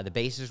 The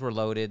bases were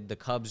loaded. The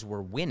Cubs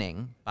were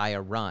winning by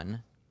a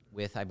run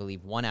with, I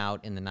believe, 1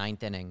 out in the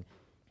 9th inning.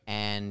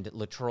 And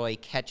LaTroy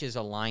catches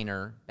a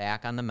liner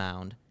back on the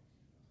mound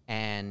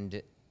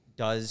and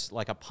does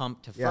a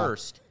pump to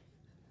first.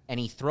 And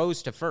he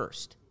throws to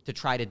first to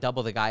try to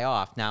double the guy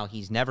off. Now,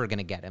 he's never going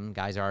to get him.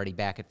 Guy's already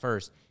back at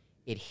first.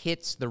 It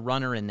hits the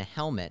runner in the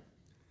helmet,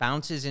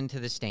 bounces into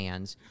the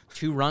stands,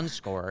 2 runs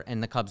score,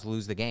 and the Cubs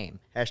lose the game.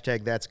 #,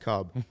 that's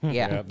Cub.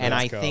 Yeah, and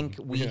I think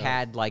we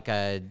had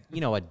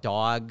a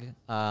dog,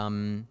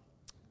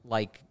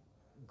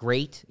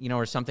 grate,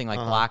 or something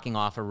blocking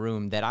off a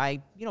room that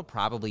I,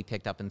 probably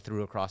picked up and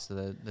threw across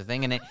the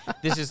thing. And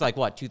this is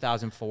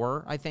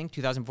 2004, I think,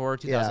 2004 or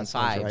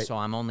 2005. Right. So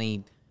I'm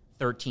only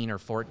 13 or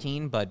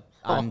 14, but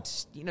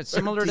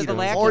similar to the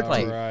Lackey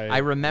play. Right. I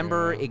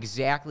remember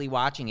exactly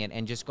watching it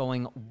and just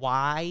going,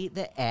 why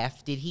the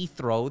F did he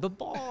throw the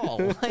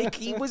ball?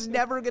 He was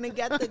never going to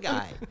get the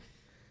guy.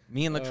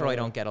 Me and LaTroy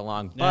don't get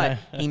along, but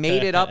he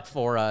made it up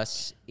for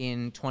us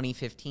in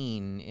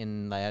 2015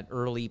 in that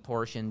early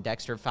portion.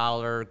 Dexter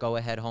Fowler,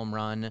 go-ahead home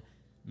run.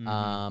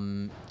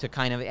 To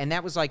kind of, and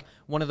that was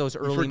one of those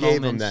early moments. You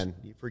forgave him then.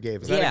 You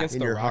forgave him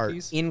in your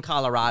heart. In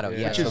Colorado,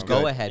 yeah. So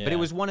go ahead. Yeah. But it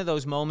was one of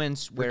those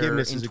moments where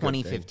in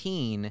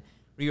 2015, where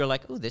you're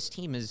like, oh, this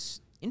team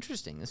is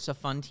interesting. This is a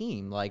fun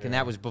team. And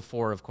that was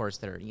before, of course,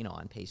 they're,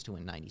 on pace to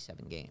win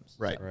 97 games.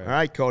 Right. So. All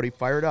right, Cody,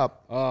 fire it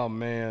up. Oh,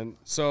 man.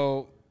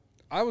 So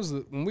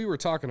when we were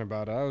talking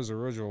about it, I was the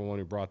original one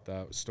who brought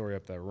that story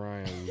up that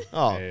Ryan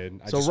made.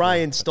 So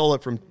Ryan stole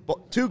it from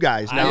 2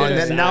 guys now, and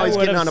then now he's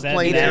getting on a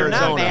plane to Arizona.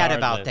 They're not mad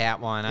about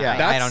that one.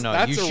 Yeah. I don't know.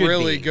 That's a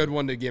really good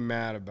one to get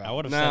mad about. I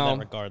would have said that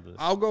regardless.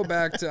 I'll go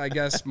back to, I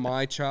guess,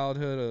 my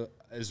childhood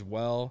as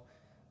well.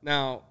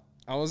 Now,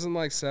 I was in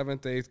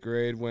 7th, 8th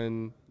grade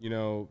when,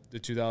 the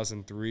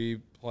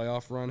 2003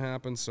 playoff run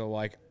happened.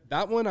 So,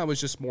 that one I was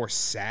just more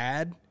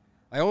sad.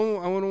 I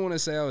wouldn't want to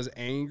say I was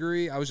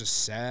angry. I was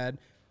just sad.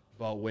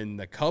 But when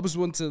the Cubs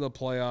went to the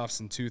playoffs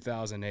in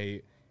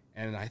 2008,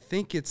 and I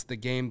think it's the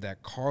game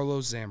that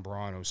Carlos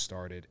Zambrano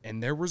started,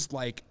 and there was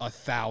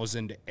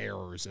 1,000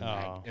 errors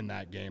in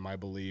that game, I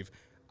believe.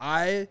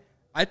 I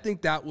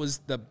think that was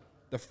the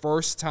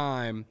first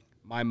time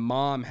my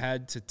mom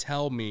had to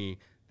tell me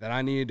that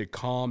I needed to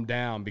calm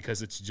down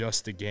because it's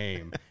just a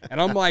game.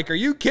 And I'm like, are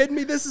you kidding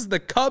me? This is the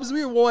Cubs.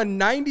 We won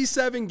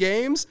 97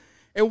 games,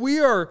 and we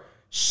are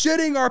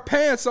shitting our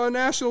pants on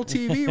national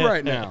TV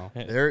right now.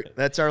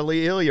 That's our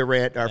Lee Ilya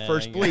rant, our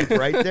first bleep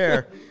right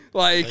there.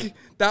 Like,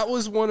 that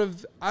was one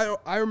of –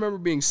 I remember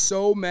being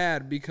so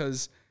mad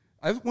because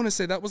I want to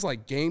say that was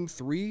like Game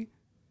 3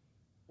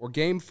 or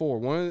Game 4.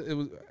 It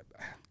was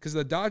because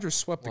the Dodgers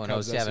swept the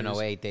Cubs. 07,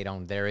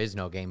 08, there is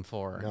no Game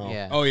 4. No.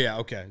 Yeah. Oh, yeah,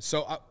 okay.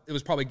 So it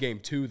was probably Game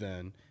 2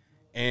 then.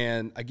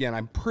 And, again,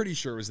 I'm pretty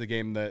sure it was the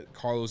game that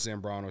Carlos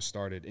Zambrano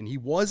started. And he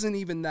wasn't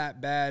even that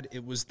bad.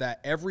 It was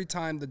that every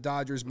time the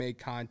Dodgers made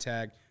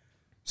contact,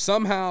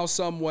 somehow,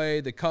 some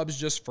way, the Cubs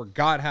just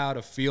forgot how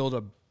to field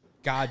a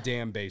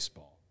goddamn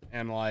baseball.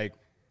 And, like,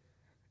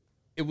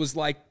 it was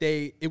like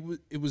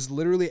it was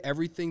literally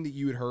everything that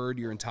you had heard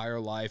your entire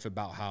life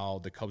about how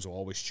the Cubs will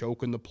always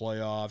choke in the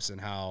playoffs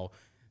and how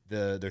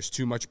there's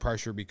too much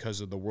pressure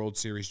because of the World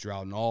Series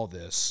drought and all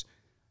this.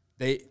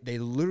 They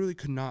literally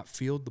could not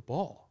field the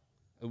ball.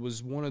 It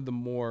was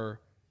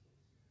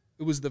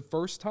it was the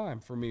first time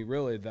for me,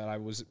 really, that I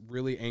was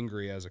really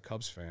angry as a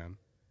Cubs fan.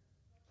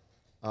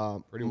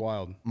 Pretty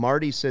wild.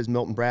 Marty says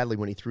Milton Bradley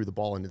when he threw the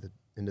ball into the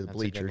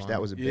bleachers. That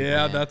was a big one.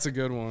 Yeah, that's a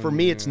good one. For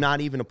me, it's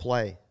not even a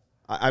play.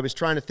 I was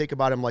trying to think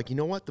about him like, you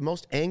know what? The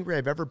most angry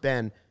I've ever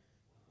been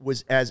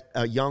was as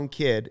a young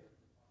kid.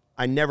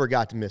 I never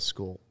got to miss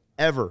school,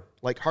 ever,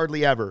 like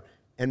hardly ever.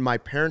 And my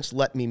parents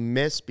let me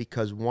miss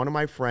because one of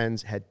my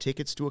friends had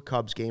tickets to a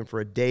Cubs game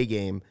for a day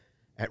game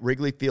at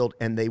Wrigley Field,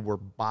 and they were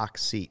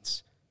box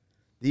seats.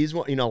 These,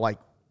 like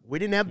we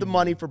didn't have the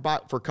money for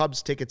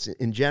Cubs tickets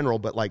in general,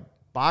 but like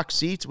box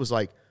seats was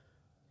like,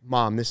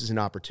 Mom, this is an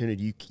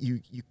opportunity.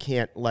 You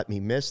can't let me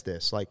miss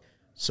this. Like,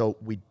 so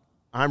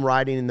I'm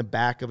riding in the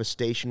back of a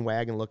station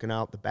wagon, looking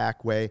out the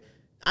back way.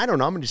 I don't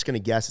know. I'm just going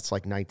to guess it's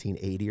like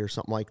 1980 or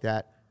something like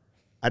that.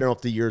 I don't know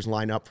if the years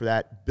line up for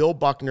that. Bill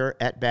Buckner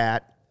at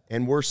bat,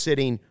 and we're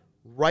sitting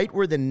right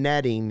where the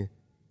netting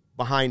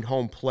behind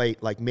home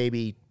plate, like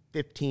maybe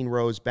 15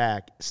 rows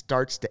back,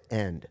 starts to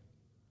end.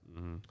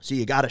 Mm-hmm. So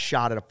you got a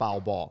shot at a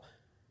foul ball.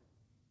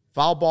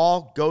 Foul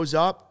ball goes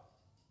up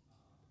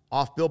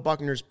off Bill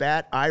Buckner's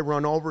bat. I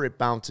run over. It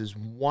bounces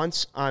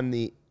once on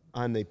the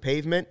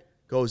pavement,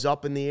 goes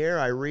up in the air.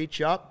 I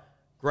reach up,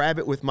 grab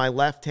it with my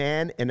left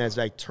hand, and as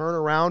I turn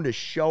around to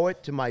show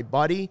it to my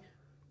buddy,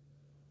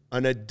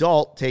 an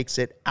adult takes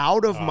it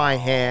out of my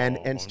hand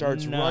and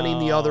starts running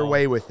the other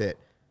way with it.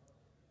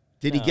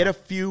 Did he get a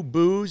few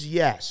boos?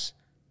 Yes.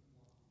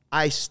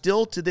 I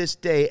still, to this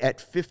day, at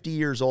 50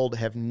 years old,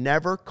 have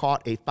never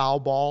caught a foul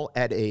ball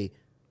at a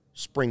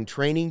spring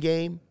training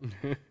game,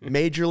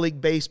 Major League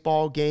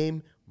Baseball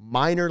game,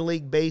 minor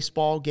league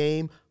baseball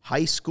game,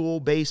 high school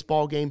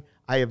baseball game.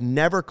 I have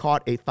never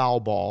caught a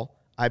foul ball.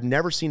 I've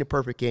never seen a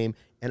perfect game,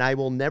 and I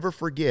will never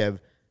forgive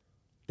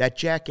that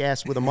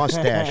jackass with a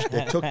mustache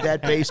that took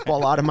that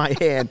baseball out of my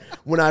hand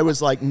when I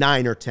was like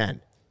 9 or 10.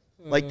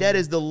 Like, that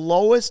is the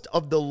lowest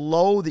of the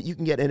low that you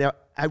can get. And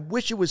I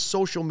wish it was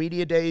social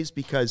media days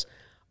because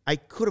I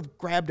could have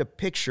grabbed a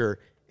picture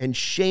and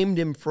shamed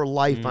him for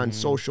life on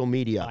social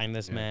media. Find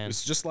this man.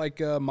 It's just like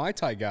my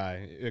Thai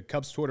guy.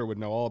 Cubs Twitter would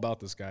know all about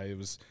this guy. It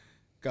was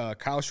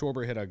Kyle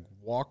Schwarber hit a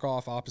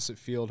walk-off opposite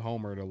field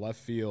homer to left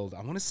field,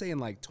 I want to say in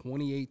like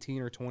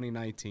 2018 or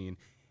 2019.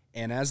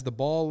 And as the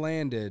ball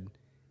landed,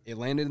 it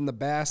landed in the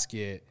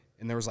basket,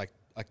 and there was like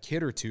a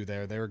kid or two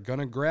there. They were going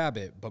to grab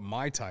it, but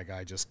my Thai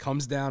guy just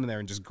comes down in there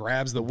and just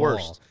grabs the ball.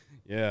 Worst.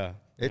 Yeah.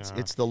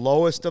 It's the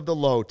lowest of the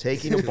low,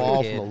 taking a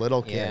ball from a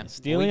little kid. Yeah.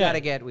 Stealing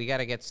we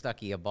gotta get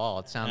Stuckey a ball.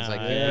 It sounds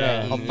like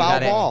a foul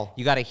ball.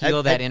 You got to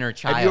heal that inner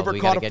child. Have you ever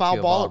caught a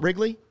foul ball at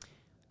Wrigley?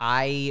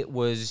 I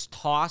was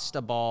tossed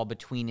a ball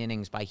between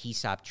innings by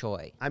Hee-Sop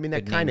Choi. I mean,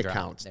 that kind of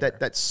counts.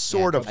 That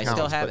sort of counts. I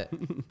still have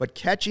it. But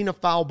catching a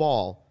foul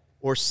ball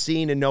or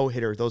seeing a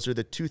no-hitter, those are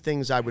the two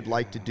things I would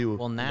like to do.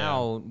 Well,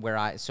 now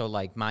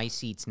my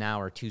seats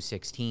now are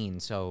 216,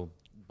 so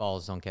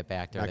balls don't get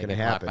back there. They get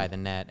blocked by the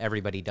net.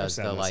 Everybody does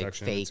the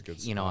fake,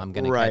 I'm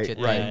going to catch it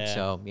thing. Yeah.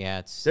 So,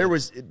 yeah, there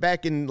was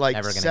back in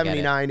like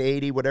 79,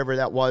 80, whatever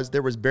that was,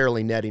 there was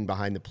barely netting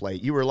behind the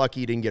plate. You were lucky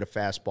you didn't get a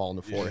fastball in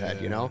the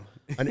forehead,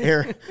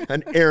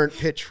 An errant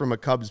pitch from a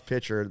Cubs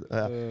pitcher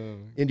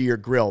into your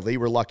grill. They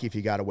were lucky if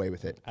you got away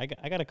with it. I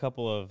got a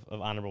couple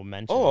of honorable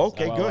mentions. Oh,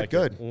 okay,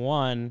 good.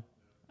 One,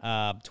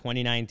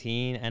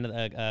 2019,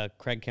 and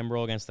Craig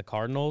Kimbrell against the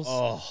Cardinals.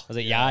 Was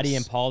it Yachty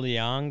and Paul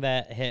DeJong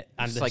that hit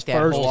on the like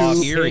first whole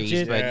two series?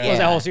 pitches? But It was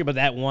that whole series, but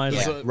that one.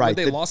 Right.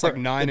 They lost like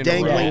 9 the in a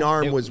row. dangling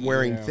arm was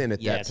wearing thin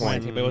at that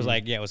point. But it was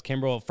like, it was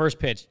Kimbrell, first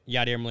pitch,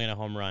 Yadier Molina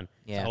home run.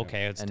 Yeah.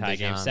 Okay, it's a And tie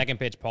game. Dijon. Second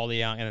pitch, Paul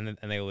DeJong,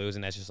 and they lose,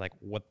 and that's just like,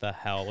 what the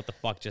hell? What the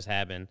fuck just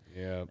happened?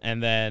 Yeah.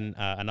 And then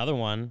another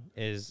one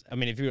is, I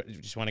mean, if you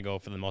just want to go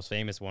for the most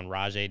famous one,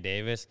 Rajay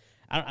Davis.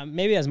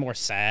 Maybe that's more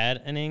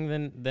sad inning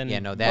than Yeah,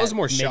 no, That was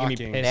more making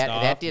shocking. me pissed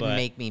off, that didn't but-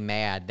 make me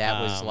mad.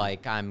 That was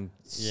like I'm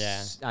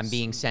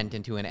being sent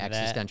into an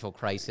existential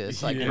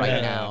crisis like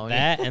right now.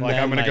 That and Like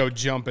then, I'm gonna go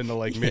jump into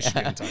Lake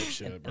Michigan type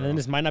shit, bro. And then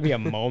this might not be a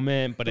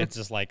moment, but it's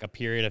just like a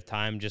period of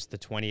time. Just the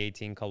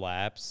 2018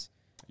 collapse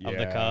of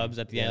the Yeah, Cubs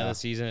at the end of yeah. the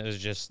season. It was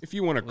just. If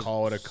you want to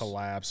call it a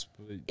collapse,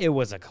 It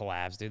was a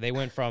collapse, dude. They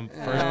went from first.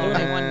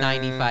 They won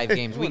 95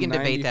 games. We can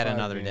debate that 95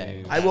 another day.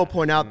 games. I will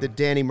point out that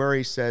Danny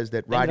Murray says that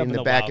Ended riding up in in the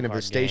the back wild end of a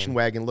card station game.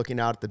 wagon, looking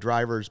out at the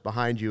drivers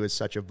behind you is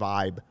such a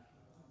vibe.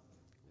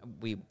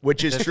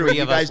 Which is true.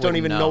 You guys don't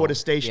even know what a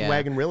station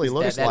wagon really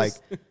looks like.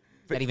 Is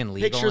that even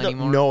legal Picture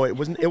anymore? No, it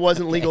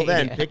wasn't legal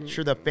then. Yeah.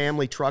 Picture the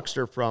family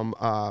truckster from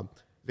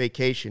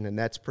Vacation, and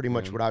that's pretty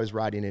much what I was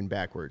riding in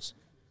backwards,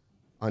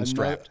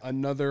 unstrapped.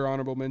 Another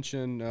honorable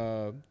mention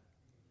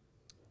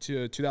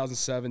to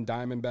 2007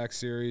 Diamondback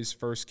Series,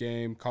 first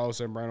game. Carlos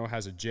Zambrano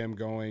has a gym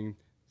going.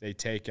 They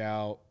take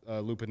out,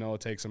 Lou Piniella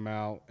takes him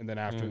out, and then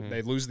after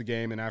they lose the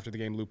game, and after the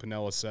game, Lou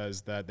Piniella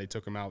says that they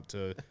took him out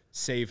to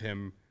save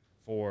him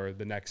for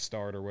the next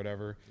start or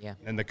whatever. Yeah.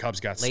 And the Cubs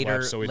got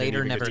Later- swept, so he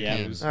later didn't even never get to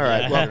came. use. All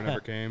right, well- Later never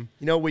came.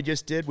 You know what we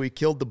just did? We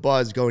killed the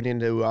buzz going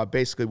into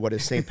basically what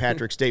is St.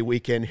 Patrick's Day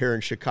weekend here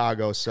in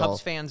Chicago. So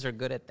Cubs fans are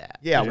good at that.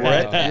 yeah,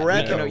 Yeah. we're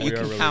at You know, the you we are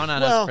can really- count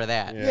on Well, us for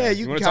that. Yeah,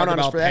 you wanna can count talk on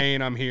us about for that.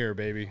 pain, I'm here,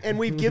 baby. And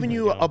we've given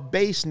you a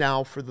base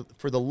now for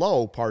the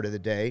low part of the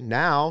day.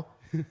 Now,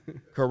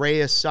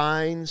 Correa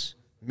signs.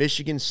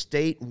 Michigan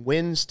State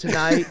wins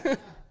tonight.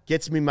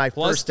 Gets me my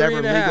Plus first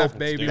ever 3.5, legal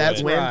baby. bet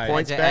Let's win. ride.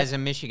 Points As bet. a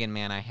Michigan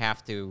man, I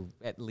have to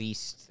at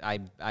least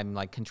I'm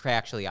like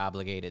contractually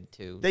obligated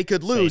to They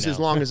could lose no. as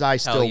long as I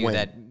tell still you win.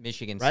 that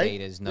Michigan Right?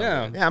 State is no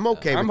Yeah. good. Yeah, I'm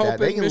okay I'm with that.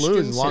 They hoping can lose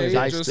Michigan as long as State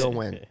I just- still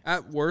win.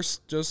 At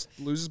worst, just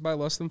loses by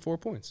less than 4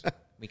 points.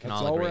 We can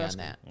That's all all we're agree on asking.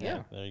 that.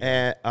 Yeah. There you go.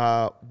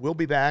 And we'll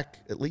be back,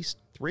 at least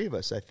 3 of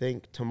us, I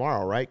think,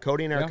 tomorrow, right?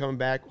 Cody and I are Yeah. coming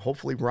back.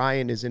 Hopefully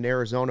Ryan is in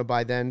Arizona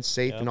by then,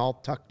 safe and all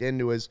tucked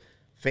into his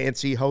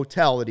fancy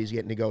hotel that he's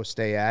getting to go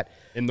stay at.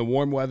 In the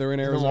warm weather in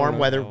In Arizona. the warm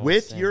weather we'll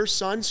with see. your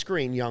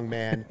sunscreen, young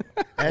man.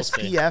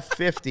 SPF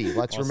 50.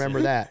 Let's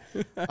remember that.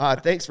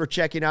 Thanks for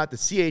checking out the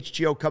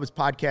CHGO Cubs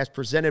podcast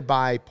presented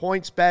by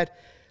PointsBet.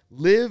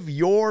 Live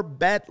your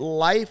bet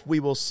life. We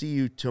will see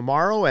you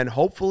tomorrow and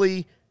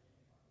hopefully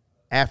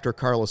after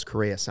Carlos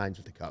Correa signs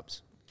with the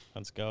Cubs.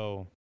 Let's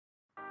go.